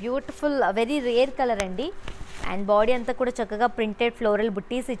 It's beautiful, very rare colour అండి. And body అంతా కూడా చక్కగా printed floral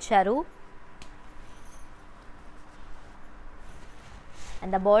బుట్టీస్ ఇచ్చారు.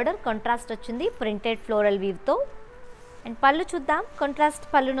 And the border contrast వచ్చింది printed floral వీవ్తో. And పళ్ళు చూద్దాం. Contrast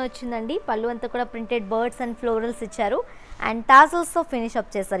పళ్ళును వచ్చిందండి. పళ్ళు అంతా కూడా ప్రింటెడ్ బర్డ్స్ అండ్ ఫ్లోరల్స్ ఇచ్చారు. అండ్ టాజల్స్తో ఫినిష్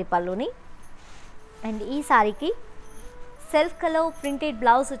అప్ చేస్తారు ఈ పళ్ళుని. అండ్ ఈ సారీకి సెల్ఫ్ కలర్ ప్రింటెడ్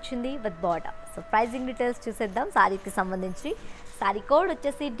బ్లౌజ్ వచ్చింది with border. So pricing details చూసేద్దాం సారీకి సంబంధించి. సారీ కోడ్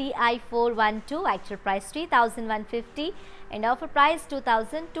వచ్చేసి DI412. Actual price 3150 and offer price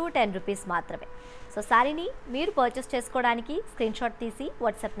 2210 rupees మాత్రమే. సో సారీని మీరు పర్చేస్ చేసుకోవడానికి స్క్రీన్ షాట్ తీసి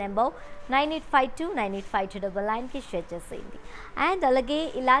వాట్సాప్ నెంబర్ 9852985299కి షేర్ చేసేయండి. అండ్ అలాగే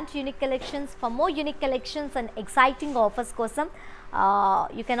ఇలాంటి unique collections, for more unique collections and exciting offers కోసం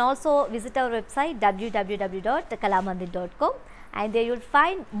you can also visit our website www.kalamandir.com and there you'll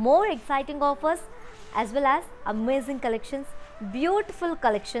find more exciting offers as well as amazing collections, beautiful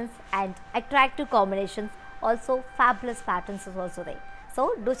collections and attractive combinations. Also fabulous patterns is also there. So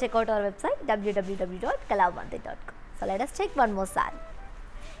do check out our website www.kalamandir.com. So let us check one more saree.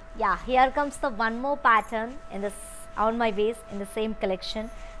 Yeah, here comes the one more pattern in this on my waist in the same collection.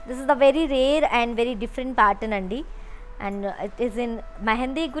 This is the very rare and very different pattern andi, and it is in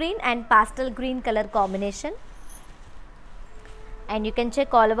mehendi green and pastel green color combination. And you can check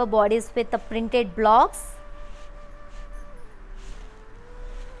all over bodies with the printed blocks.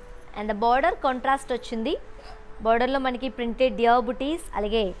 And the border contrast వచ్చింది. బార్డర్లో మనకి printed dear బుటీస్,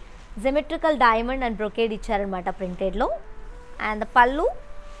 అలాగే జిమెట్రికల్ diamond and brocade ఇచ్చారనమాట ప్రింటెడ్లో. And పళ్ళు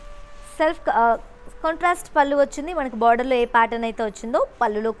self contrast పళ్ళు వచ్చింది మనకి. బార్డర్లో ఏ ప్యాటర్న్ అయితే వచ్చిందో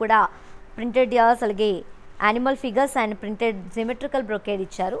పళ్ళులో కూడా ప్రింటెడ్ డియర్స్, అలాగే animal figures and printed జిమెట్రికల్ brocade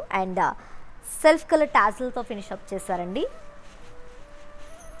ఇచ్చారు. And self colour టాజిల్తో finish up చేశారండి.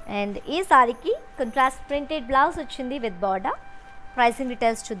 అండ్ ఈ సారీకి కాంట్రాస్ట్ ప్రింటెడ్ బ్లౌజ్ వచ్చింది విత్ బార్డర్. ప్రైసింగ్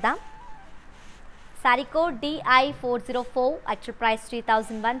డీటెయిల్స్ చూద్దాం. Saree code DI404. Actual price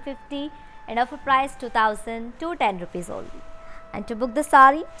 3150 and offer price 2210 rupees only. And to book the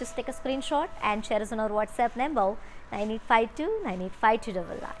saree, just take a screenshot and share us on our WhatsApp number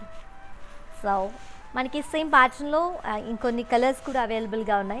 9852985299. So మనకి same ప్యాటర్న్లో ఇంకొన్ని colours కూడా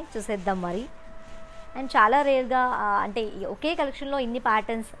అవైలబుల్గా ఉన్నాయి, చూసేద్దాం మరి. And చాలా రేర్గా అంటే ఒకే కలెక్షన్లో ఇన్ని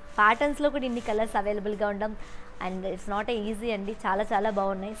ప్యాటర్న్స్లో కూడా ఇన్ని కలర్స్ అవైలబుల్గా ఉండడం and it's not a easy అండి. చాలా చాలా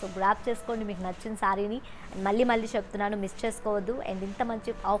బాగున్నాయి. సో గ్రాప్ చేసుకోండి మీకు నచ్చిన శారీని. అండ్ మళ్ళీ చెప్తున్నాను, మిస్ చేసుకోవద్దు. అండ్ ఇంత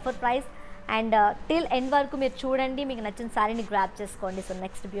మంచి offer price and till end వరకు మీరు చూడండి, మీకు నచ్చిన శారీని గ్రాప్ చేసుకోండి. సో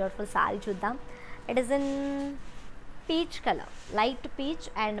నెక్స్ట్ బ్యూటిఫుల్ శారీ చూద్దాం. It is in peach colour, light peach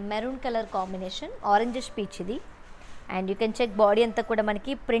and maroon colour combination, orangish peach ఇది. And you can check body అంతా కూడా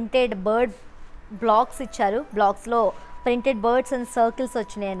మనకి ప్రింటెడ్ బర్డ్ బ్లాక్స్ ఇచ్చారు. బ్లాక్స్లో ప్రింటెడ్ బర్డ్స్ అండ్ సర్కిల్స్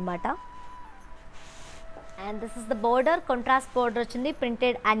వచ్చినాయి అనమాట. And this is the border, contrast border వచ్చింది.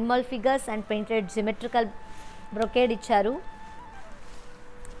 Printed animal figures and printed జిమెట్రికల్ brocade ఇచ్చారు.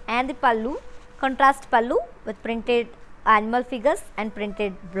 And the పళ్ళు, కాంట్రాస్ట్ పళ్ళు with printed animal figures and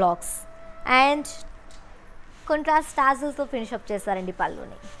printed blocks and contrast tassels తో finish up చేశారండి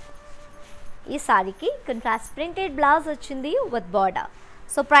పళ్ళుని. ఈ సారీకి కంట్రాస్ట్ ప్రింటెడ్ బ్లౌజ్ వచ్చింది with border.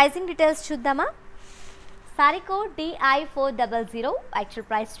 So pricing details చూద్దామా. Sorry code DI400, actual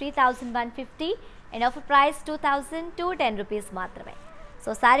price 3150 and offer price 2210 rupees మాత్రమే. So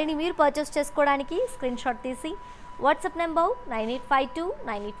సారీని మీరు purchase చేసుకోవడానికి screen shot తీసి వాట్సాప్ నెంబర్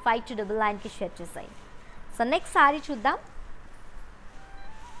 9852985299కి షేర్ చేసేయండి. సో నెక్స్ట్ సారీ చూద్దాం.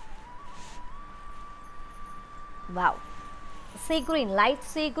 Wow, sea green, light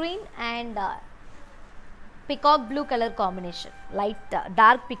sea green and peacock blue color combination, light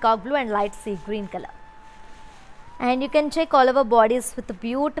dark peacock blue and light sea green color. And you can check all over bodies with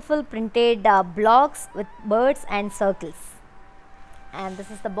beautiful printed blocks with birds and circles. And this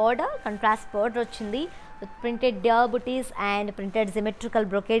is the border, contrast border ochindi with printed deer booties and printed symmetrical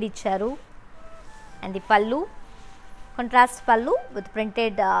brocade icharu. And the pallu, contrast pallu with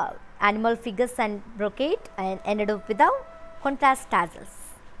printed animal figures and brocade and ended up with the contrast tassels.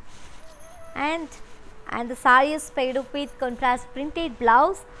 And the saree is paired up with contrast printed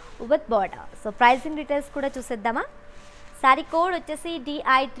blouse with border. So pricing details kuda chuseddama. Saree code vachesi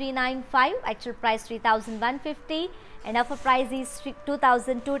DI395, actual price 3150 and offer price is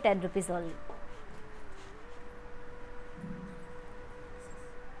 2210 rupees only.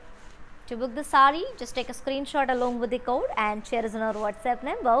 To book the saree, just take a screenshot along with the code and share us on our WhatsApp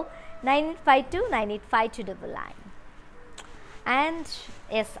number 9852985299. And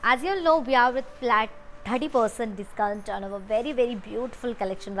yes, as you all know, we are with flat 30% discount on our very beautiful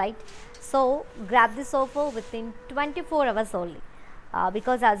collection, right? So grab this offer within 24 hours only,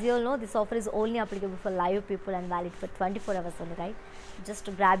 because as you all know, this offer is only applicable for live people and valid for 24 hours only, right? Just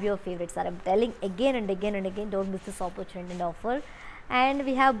to grab your favorites, sir. I'm telling again and again and again, don't miss this opportunity and offer. And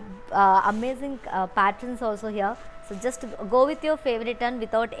we have amazing patterns also here. So just go with your favorite one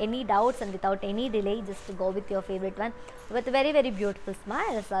without any doubts and without any delay. Just go with your favorite one with very beautiful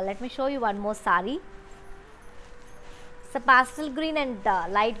smiles. Let me show you one more saree. It's a pastel green and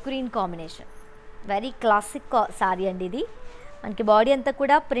light green combination. Very classic saree and idi. మనకి body అంతా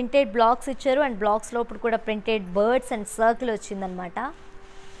కూడా printed blocks ఇచ్చారు and blocks లోపల కూడా printed birds and circle వచ్చిందనమాట.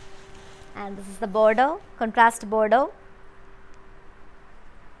 And this is the border, contrast border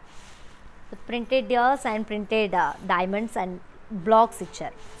with printed deers and printed diamonds and blocks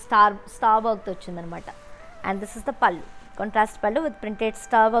ఇచ్చారు. Star work తో వచ్చిందనమాట. అండ్ దిస్ ఇస్ ద పల్లు, కాంట్రాస్ట్ పల్లు with printed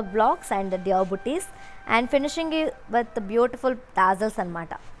star work blocks and deer booties and finishing with beautiful tassels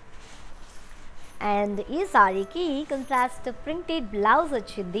అనమాట. And ఈ సారీకి contrast printed blouse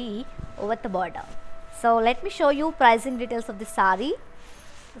వచ్చింది with border. So let me show you pricing details of the sorry.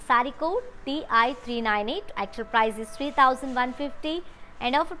 Sorry code DI398, actual price is 3150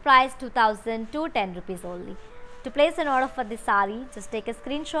 and offer price 2210 rupees only. To place an order for this saree, just take a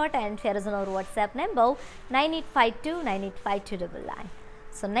screenshot and share us on our WhatsApp number 9852985299.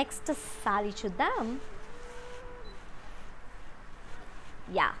 So next saree chuddam.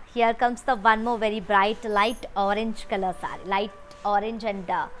 Yeah, here comes the one more very bright light orange color saree, light orange and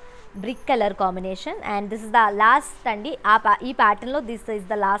brick color combination. And this is the last andi ee pattern lo this is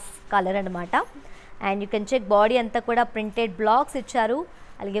the last color anamata. And you can check body anta kuda printed blocks icharu,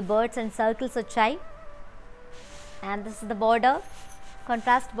 alage birds and circles vachayi. And this is the border,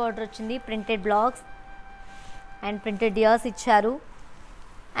 contrast border ochindi, printed blocks and printed deers icharu.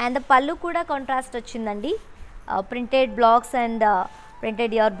 And the pallu kuda contrast ochindandi, printed blocks and printed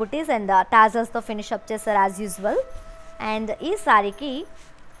deer booties and tassels tho finish up chesaru as usual. And ee saree ki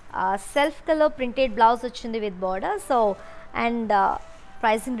self color printed blouse ochindi with border. So and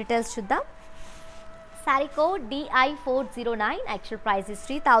pricing details chuddam. Saree code DI409, actual price is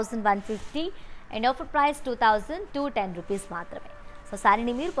 3150 and offer price 2210 rupees మాత్రమే. So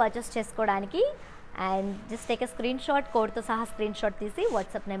సారీని మీరు purchase చేసుకోవడానికి and just take a screen shot, కోడ్తో సహా screen shot తీసి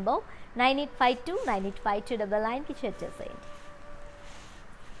WhatsApp number 9852985299కి share చేసేయండి.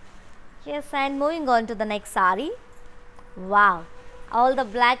 Yes, and moving on to the next saree. Wow, all the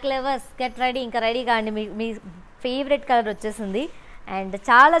black lovers get ready, ఇంకా రెడీగా అండి. మీ ఫేవరెట్ కలర్ వచ్చేసింది అండ్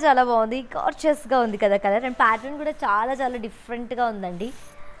చాలా బాగుంది, గార్జియస్గా ఉంది కదా కలర్. అండ్ ప్యాటర్న్ కూడా చాలా డిఫరెంట్గా ఉందండి.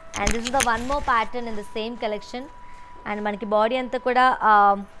 And this is the one more pattern in the same collection. And మనకి బాడీ అంతా కూడా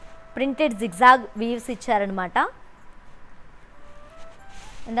ప్రింటెడ్ జిగ్జాగ్ వీవ్స్ ఇచ్చారనమాట.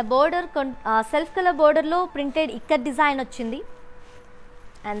 And the border self colour బోర్డర్లో ప్రింటెడ్ ఇక్కత్ డిజైన్ వచ్చింది.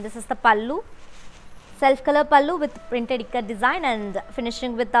 అండ్ దిస్ ఇస్ ద పల్లు, సెల్ఫ్ కలర్ పల్లు with printed ikat design and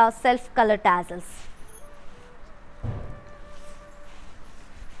finishing with self colour tassels.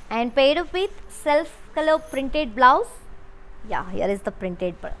 And paired up with self color printed blouse. Yeah, here is the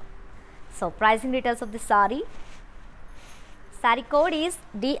printed. So pricing details of the saree. Saree code is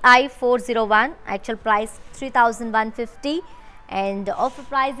DI401, actual price 3150 and offer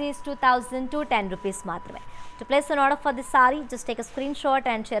price is 2210 rupees మాత్రమే. To place an order for this saree, just take a screenshot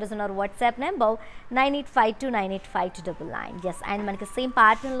and share us on our WhatsApp number 9852985299. Yes, and మనకి same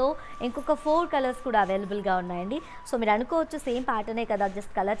ప్యాటర్న్లో ఇంకొక 4 colours కూడా అవైలబుల్గా ఉన్నాయండి. So మీరు అనుకోవచ్చు same ప్యాటర్నే కదా,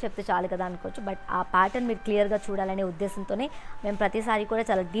 జస్ట్ కలర్ చెప్తే చాలు కదా అనుకోవచ్చు, బట్ ఆ ప్యాటర్న్ మీరు క్లియర్గా చూడాలనే ఉద్దేశంతోనే మేము ప్రతి సారీ కూడా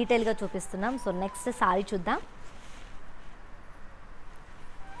చాలా డీటెయిల్గా చూపిస్తున్నాం. సో నెక్స్ట్ సారీ చూద్దాం.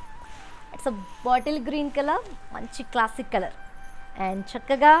 It's a bottle green colour, మంచి క్లాసిక్ కలర్ అండ్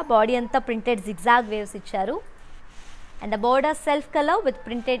చక్కగా బాడీ అంతా ప్రింటెడ్ జిగ్జాగ్ వేవ్స్ ఇచ్చారు and the border self color with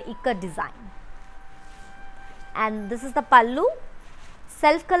printed ikat design, and this is the pallu,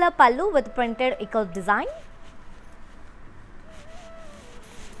 self color pallu with printed ikat design,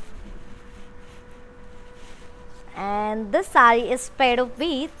 and this saree is paired up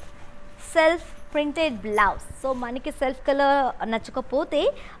with self printed blouse. So maniki self color nachakapothe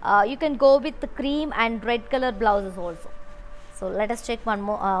you can go with the cream and red color blouses also. So let us check one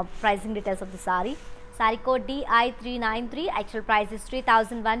more pricing details of the saree. Saree code DI393, actual price is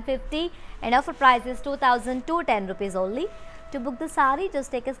 3150 and offer price is 2210 rupees only. To book the saree, just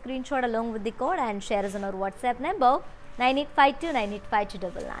take a screenshot along with the code and share us on our WhatsApp number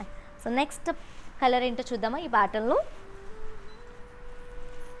 9852985299. So next color into chuddama ee pattern lo.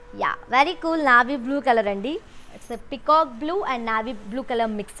 Yeah, very cool navy blue color andi. It's a peacock blue and navy blue color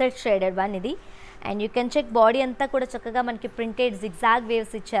mixed shaded one idi, and you can check body anta kuda chakkaga manaki printed zigzag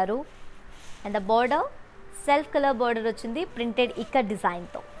waves icharu. And the border self color border ochindi printed ikat design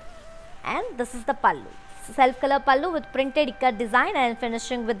tho, and this is the pallu, self color pallu with printed ikat design and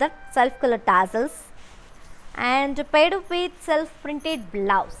finishing with the self color tassels and paired up with self printed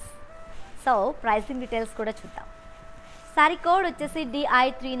blouse. So pricing details kuda chuddam. Saree code vachesi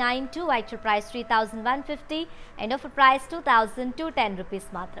DI392, actual price 3150 and offer price 2210 rupees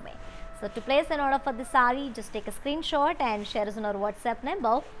maatrame. So to place an order for the saree, just take a screenshot and share us on our WhatsApp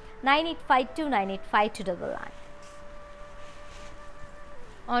number 9852985299.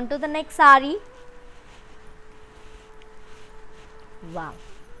 On to the next saree. Wow,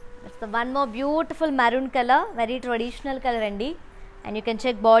 that's the one more beautiful maroon color, very traditional color andi, and you can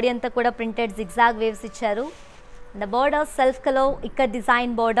check body anta kuda printed zigzag waves icharu. The border self color ikat design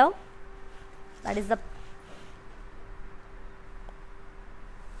border, that is the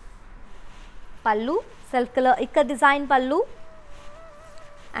pallu, self color ikat design pallu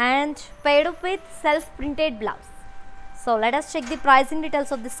and paired up with self printed blouse. So let us check the pricing details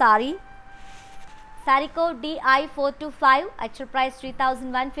of the saree. Saree code DI425, actual price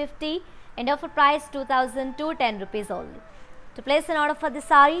 3150 and offer price 2210 rupees only. To place an order for the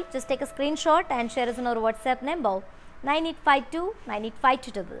saree, just take a screenshot and share us on our WhatsApp number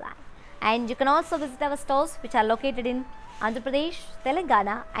 9852985299. And you can also visit our stores which are located in Andhra Pradesh,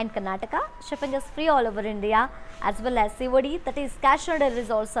 Telangana and Karnataka. Shipping is free all over India, as well as COD, that is cash on delivery,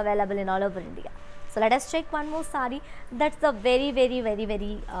 is also available in all over India. So let us check one more saree. That's the very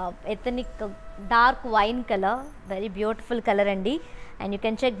ethnic dark wine color, very beautiful color andi, and you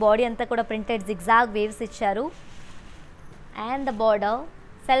can check body anta kuda printed zigzag waves icharu, and the border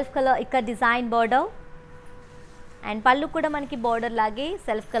self color ikat design border, and pallu kuda manaki border lage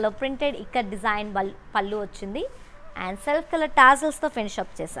self color printed ikat design pallu ochindi and self color tassels తో finish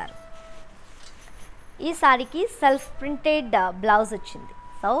up చేశారు. ఈ సారీకి self printed blouse వచ్చింది.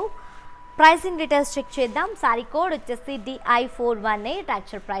 So pricing details check చేద్దాం. Sorry code వచ్చేసి DI418,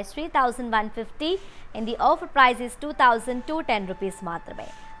 actual price 3150 and the offer price is 2210 rupees మాత్రమే.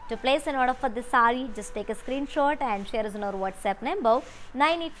 To place an order for this saree, just take a screenshot and share us on our WhatsApp number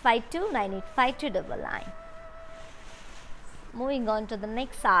 9852985299. Moving on to the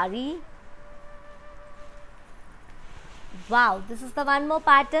next saree. Wow, this is the one more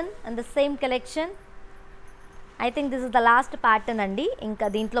pattern and the same collection. I think this is the last pattern andi. Inka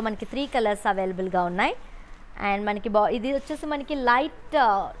deentlo manaki 3 colors available ga unnai, and manaki idi vachesi manaki light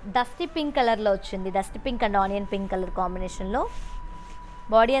dusty pink color lo ochindi. Dusty pink and onion pink color combination lo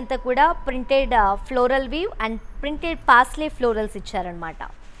body anta kuda printed floral weave and printed parsley florals icharanamata,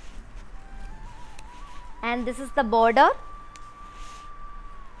 and this is the border,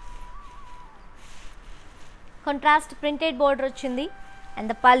 contrast printed border వచ్చింది, and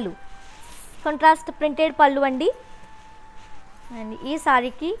the pallu contrast printed pallu andi, and ఈ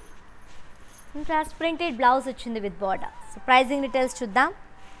సారీకి contrast printed blouse వచ్చింది with border. So pricing details చూద్దాం.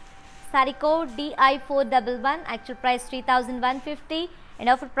 Saree code DI411, actual price 3150 and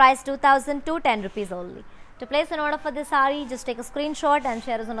offer price 2210 rupees only. To place an order for this saree, just take a screenshot and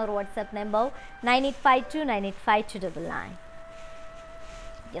share us on our WhatsApp number 9852985299.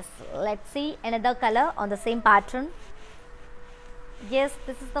 Yes, let's see another color on the same pattern. Yes,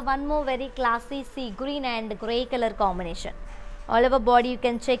 this is the one more very classy sea green and grey color combination. All over body you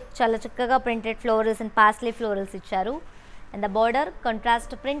can check chala chakkaga printed florals and parsley florals icharu. And the border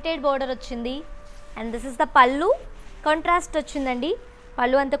contrast printed border ochindi. And this is the pallu contrast ochindandi.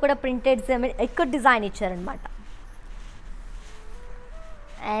 Pallu anta kuda printed ekku design icharu anamata.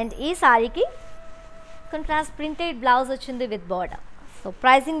 And ee saree ki contrast printed blouse ochindi with border. So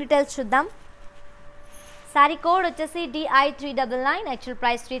pricing details chuddam. Saree code వచ్చేసి DI399, actual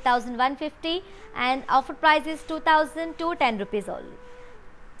price 3150 and offer price is 2210 rupees only.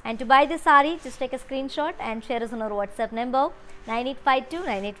 And to buy this saree, just take a screenshot and share us on our WhatsApp number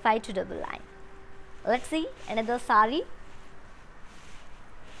 9852985299. Let's see another saree.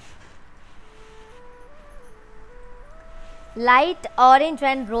 Light orange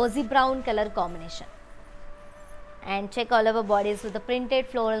and rosy brown color combination. And check all over bodies with the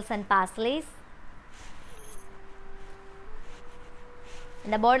printed florals and pasleys.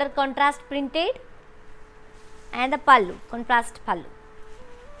 And the border contrast printed and the pallu contrast pallu,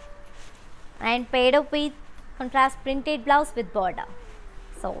 and paired up with contrast printed blouse with border.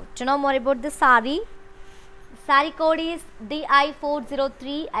 So to know more about this saree, saree code is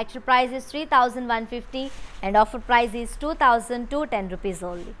DI403, actual price is 3150 and offer price is 2210 rupees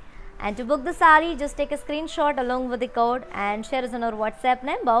only. And to book the saree, just take a screenshot along with the code and share us on our WhatsApp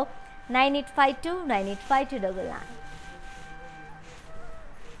number 9852985299.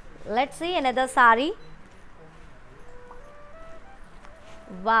 Let's see another saree.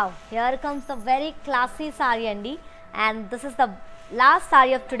 Wow, here comes the very classy saree andi, and this is the last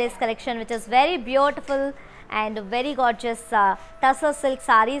saree of today's collection, which is very beautiful and very gorgeous Tusser silk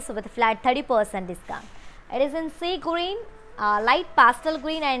sarees with flat 30% discount. It is in sea green, light pastel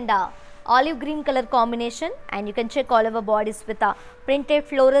green and olive green color combination, and you can check all over bodies with a printed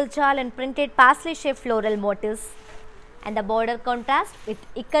floral jal and printed parsley shaped floral motifs. And the border contrast with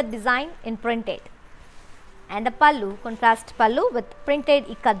ikat design in printed, and the pallu contrast pallu with printed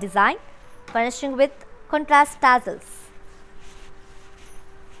ikat design finishing with contrast tassels,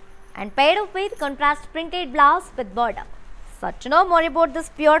 and paired up with contrast printed blouse with border. So to know more about this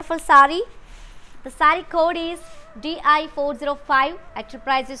beautiful saree, the saree code is DI405, actual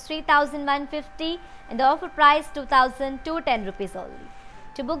price is 3150 and the offer price 2210 rupees only.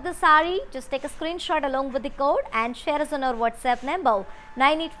 To book the saree, just take a screenshot along with the code and share us on our WhatsApp number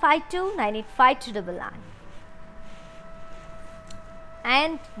 9852985299.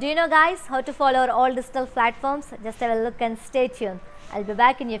 And do you know guys how to follow our all digital platforms? Just have a look and stay tuned. I'll be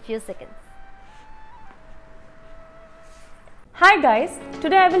back in a few seconds. Hi guys,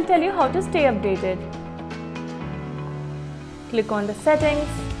 today I will tell you how to stay updated. Click on the settings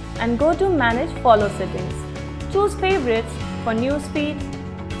and go to manage follow settings. Choose favorites for newsfeed,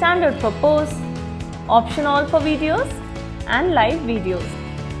 standard for posts, option all for videos and live videos.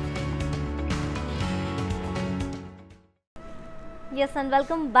 Yes, and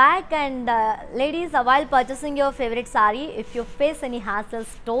welcome back. And ladies, while purchasing your favorite saree, if you face any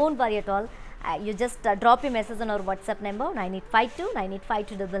hassles, don't worry at all. You just drop your message on our WhatsApp number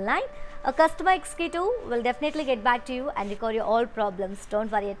 9852985299. A customer executive will definitely get back to you and record your all problems.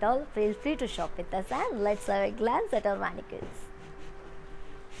 Don't worry at all. Feel free to shop with us, and let's have a glance at our mannequins.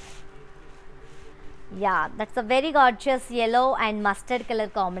 Yeah, that's a very gorgeous yellow and mustard color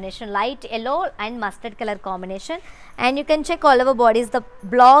combination, light yellow and mustard color combination. And you can check all over bodies the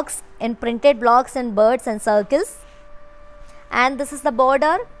blocks in printed blocks and birds and circles. And this is the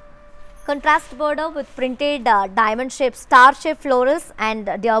border, contrast border with printed diamond shaped, star shaped florals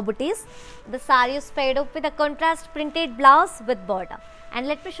and deer booties. The saree is paired up with a contrast printed blouse with border. And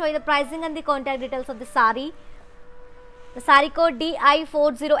let me show you the pricing and the contact details of the saree. The saree code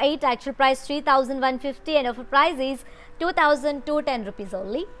DI408, actual price 3150 and offer price is 2210 rupees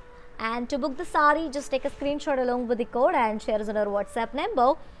only. And to book the saree, just take a screenshot along with the code and share us on our WhatsApp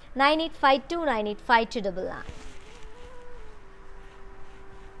number 9852985299.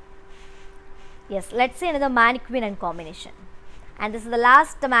 Yes, let's see another mannequin and combination. And this is the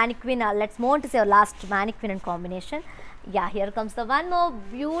last mannequin. Let's move on to see our last mannequin and combination. Yeah, here comes the one more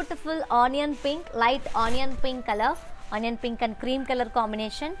beautiful onion pink, light onion pink color, onion pink and cream color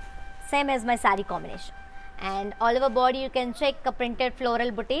combination, same as my saree combination. And all over body you can check a printed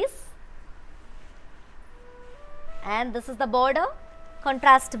floral booties. And this is the border,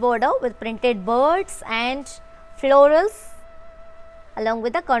 contrast border with printed birds and florals along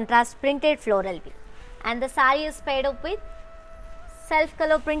with the contrast printed floral view. And the saree is paired up with self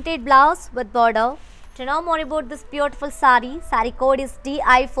color printed blouse with border. To know more about this beautiful saree, saree code is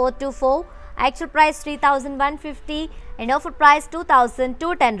DI424, actual price 3150 and offer price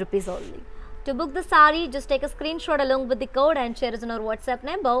 2210 rupees only. To book the saree, just take a screenshot along with the code and share it on our WhatsApp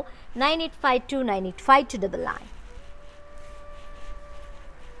number 9852985299.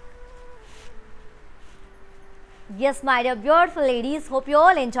 Yes, my dear beautiful ladies, hope you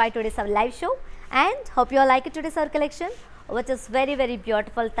all enjoyed today's our live show and hope you all like it today's our collection, which is very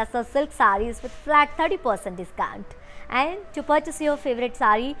beautiful Tusser silk sarees with flat 30% discount. And to purchase your favorite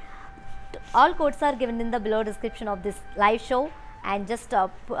saree, all codes are given in the below description of this live show, and just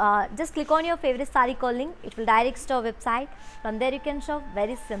click on your favorite saree code link. It will direct to our website. From there you can shop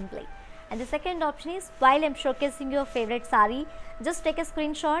very simply. And the second option is, while I'm showcasing your favorite saree, just take a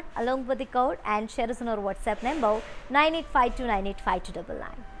screenshot along with the code and share us on our WhatsApp number 9852985299.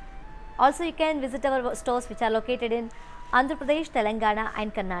 Also, you can visit our stores which are located in Andhra Pradesh, Telangana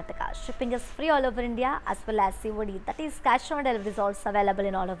and Karnataka. Shipping is free all over India as well as COD, that is cash on delivery, is also available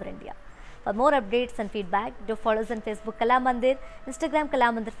in all over India. For more updates and feedback, do follow us on Facebook Kalamandir, Instagram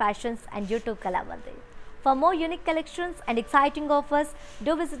Kalamandir Fashions and YouTube Kalamandir. For more unique collections and exciting offers,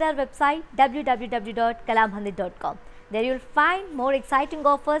 do visit our website www.kalamandir.com. There you will find more exciting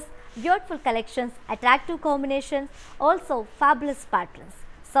offers, beautiful collections, attractive combinations, also fabulous patterns.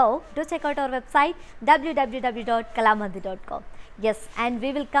 So, do check out our website www.kalamandir.com. Yes, and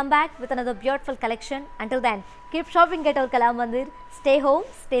we will come back with another beautiful collection. Until then, keep shopping at our Kalamandir. Stay home,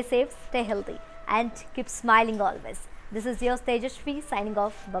 stay safe, stay healthy and keep smiling always. This is your Tejashvi signing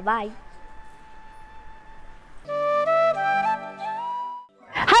off. Bye-bye.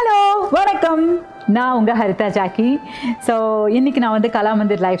 Hello வணக்கம், நான் உங்கள் Haritha Jackie. So இன்றைக்கி நான் வந்து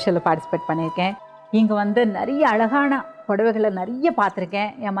Kalamandir live ஷோவில் participate பண்ணியிருக்கேன். இங்கே வந்து நிறைய அழகான புடவைகளை நிறைய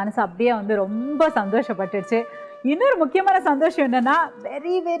பார்த்துருக்கேன். என் மனசு அப்படியே வந்து ரொம்ப சந்தோஷப்பட்டுச்சு. இன்னொரு முக்கியமான சந்தோஷம் என்னென்னா,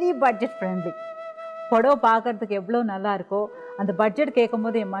 வெரி பட்ஜெட் ஃப்ரெண்ட்லி. புடவை பார்க்குறதுக்கு எவ்வளோ நல்லா இருக்கோ, அந்த பட்ஜெட் கேட்கும்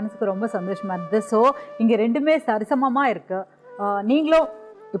போது என் மனசுக்கு ரொம்ப சந்தோஷமாக இருந்தது. ஸோ இங்கே ரெண்டுமே சரிசமமாக இருக்குது. நீங்களும்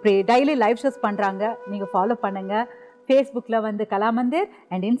இப்படி டெய்லி லைவ் ஷோஸ் பண்ணுறாங்க, நீங்கள் ஃபாலோ பண்ணுங்கள். ஃபேஸ்புக்கில் வந்து கலாமந்திர்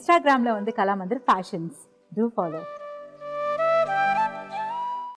அண்ட் இன்ஸ்டாகிராமில் வந்து கலாமந்திர் ஃபேஷன்ஸ். Two follow.